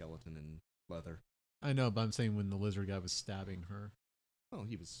just a skeleton in leather. I know, but I'm saying when the lizard guy was stabbing her. Well,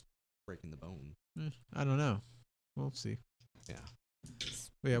 he was breaking the bone. I don't know. We'll see. Yeah.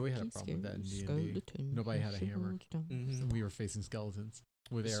 But yeah, we had a problem with that in D&D. Nobody had a hammer. Mm-hmm. We were facing skeletons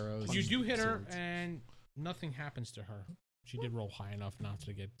with arrows. You and do hit her, swords. and nothing happens to her. She did roll high enough not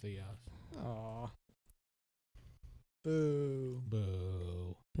to get the Aw. Boo.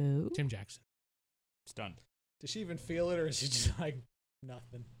 boo. Boo. Tim Jackson. Stunned. Does she even feel it, or is she just like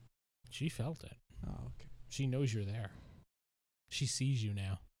nothing? She felt it. Oh, okay. She knows you're there. She sees you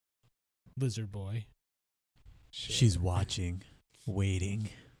now. Lizard boy. Shit. She's watching, waiting.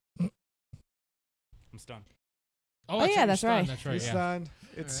 I'm stunned. Oh, that's yeah, right, that's you're stunned, right. That's right. He's Yeah. stunned.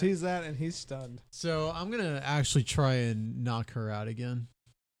 It's Alright. he's that, and he's stunned. So I'm gonna actually try and knock her out again,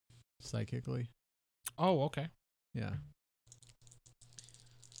 psychically. Oh, okay. Yeah.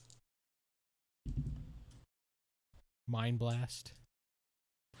 Mind blast.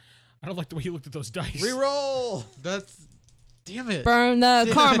 I don't like the way you looked at those dice. Reroll. That's. Damn it. Burn the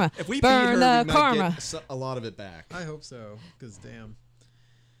karma. If we beat Burn her, we the might karma. get a lot of it back. I hope so, because damn.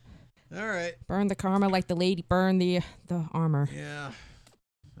 All right. Burn the karma like the lady burned the armor. Yeah.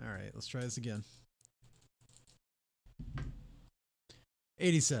 All right. Let's try this again.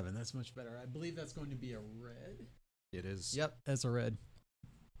 87. That's much better. I believe that's going to be a red. It is. Yep, that's a red.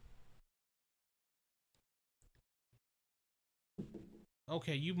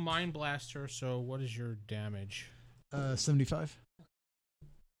 Okay, you mind blast her, so what is your damage? 75.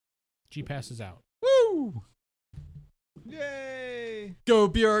 She passes out. Woo! Yay! Go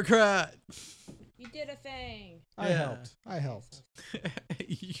bureaucrat! You did a thing. I Yeah. helped.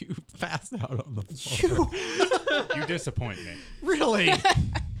 You passed out on the floor. You disappoint me. Really?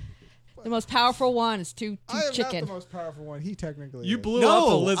 The most powerful one is too I am chicken. not the most powerful one. He technically You is. blew up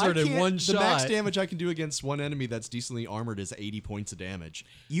a I lizard in can't- one The shot. max damage I can do against one enemy that's decently armored is 80 points of damage.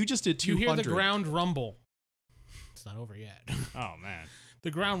 You just did 200. You hear the ground rumble. It's not over yet. Oh man. The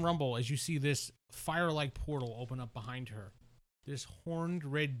ground rumble as you see this fire-like portal open up behind her. This horned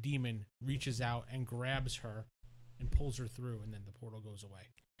red demon reaches out and grabs her and pulls her through, and then the portal goes away.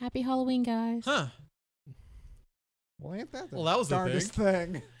 Happy Halloween, guys. Huh. Well, ain't that the Well, that was the darndest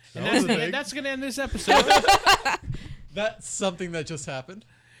thing? And That was that's, a big- that's going to end this episode. That's something that just happened.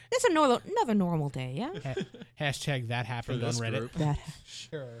 It's another normal day, yeah? Hashtag that happened on this Reddit. group. That.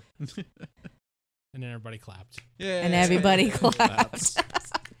 Sure. And then everybody clapped. Yeah. And everybody clapped.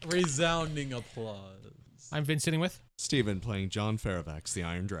 Resounding applause. I'm Vince sitting with. Steven playing John Faravax, the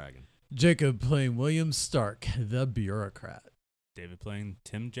Iron Dragon. Jacob playing William Stark, the bureaucrat. David playing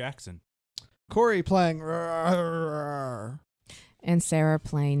Tim Jackson. Corey playing. And Sarah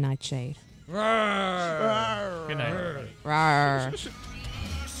playing Nightshade. Good night, everybody. Rawr.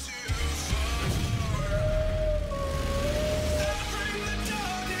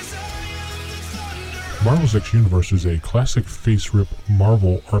 Marvel's X Universe is a classic face-rip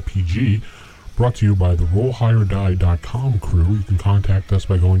Marvel RPG brought to you by the RollHigherDie.com crew. You can contact us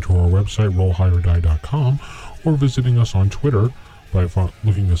by going to our website, RollHigherDie.com, or visiting us on Twitter by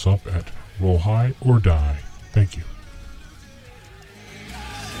looking us up at Roll High or Die. Thank you.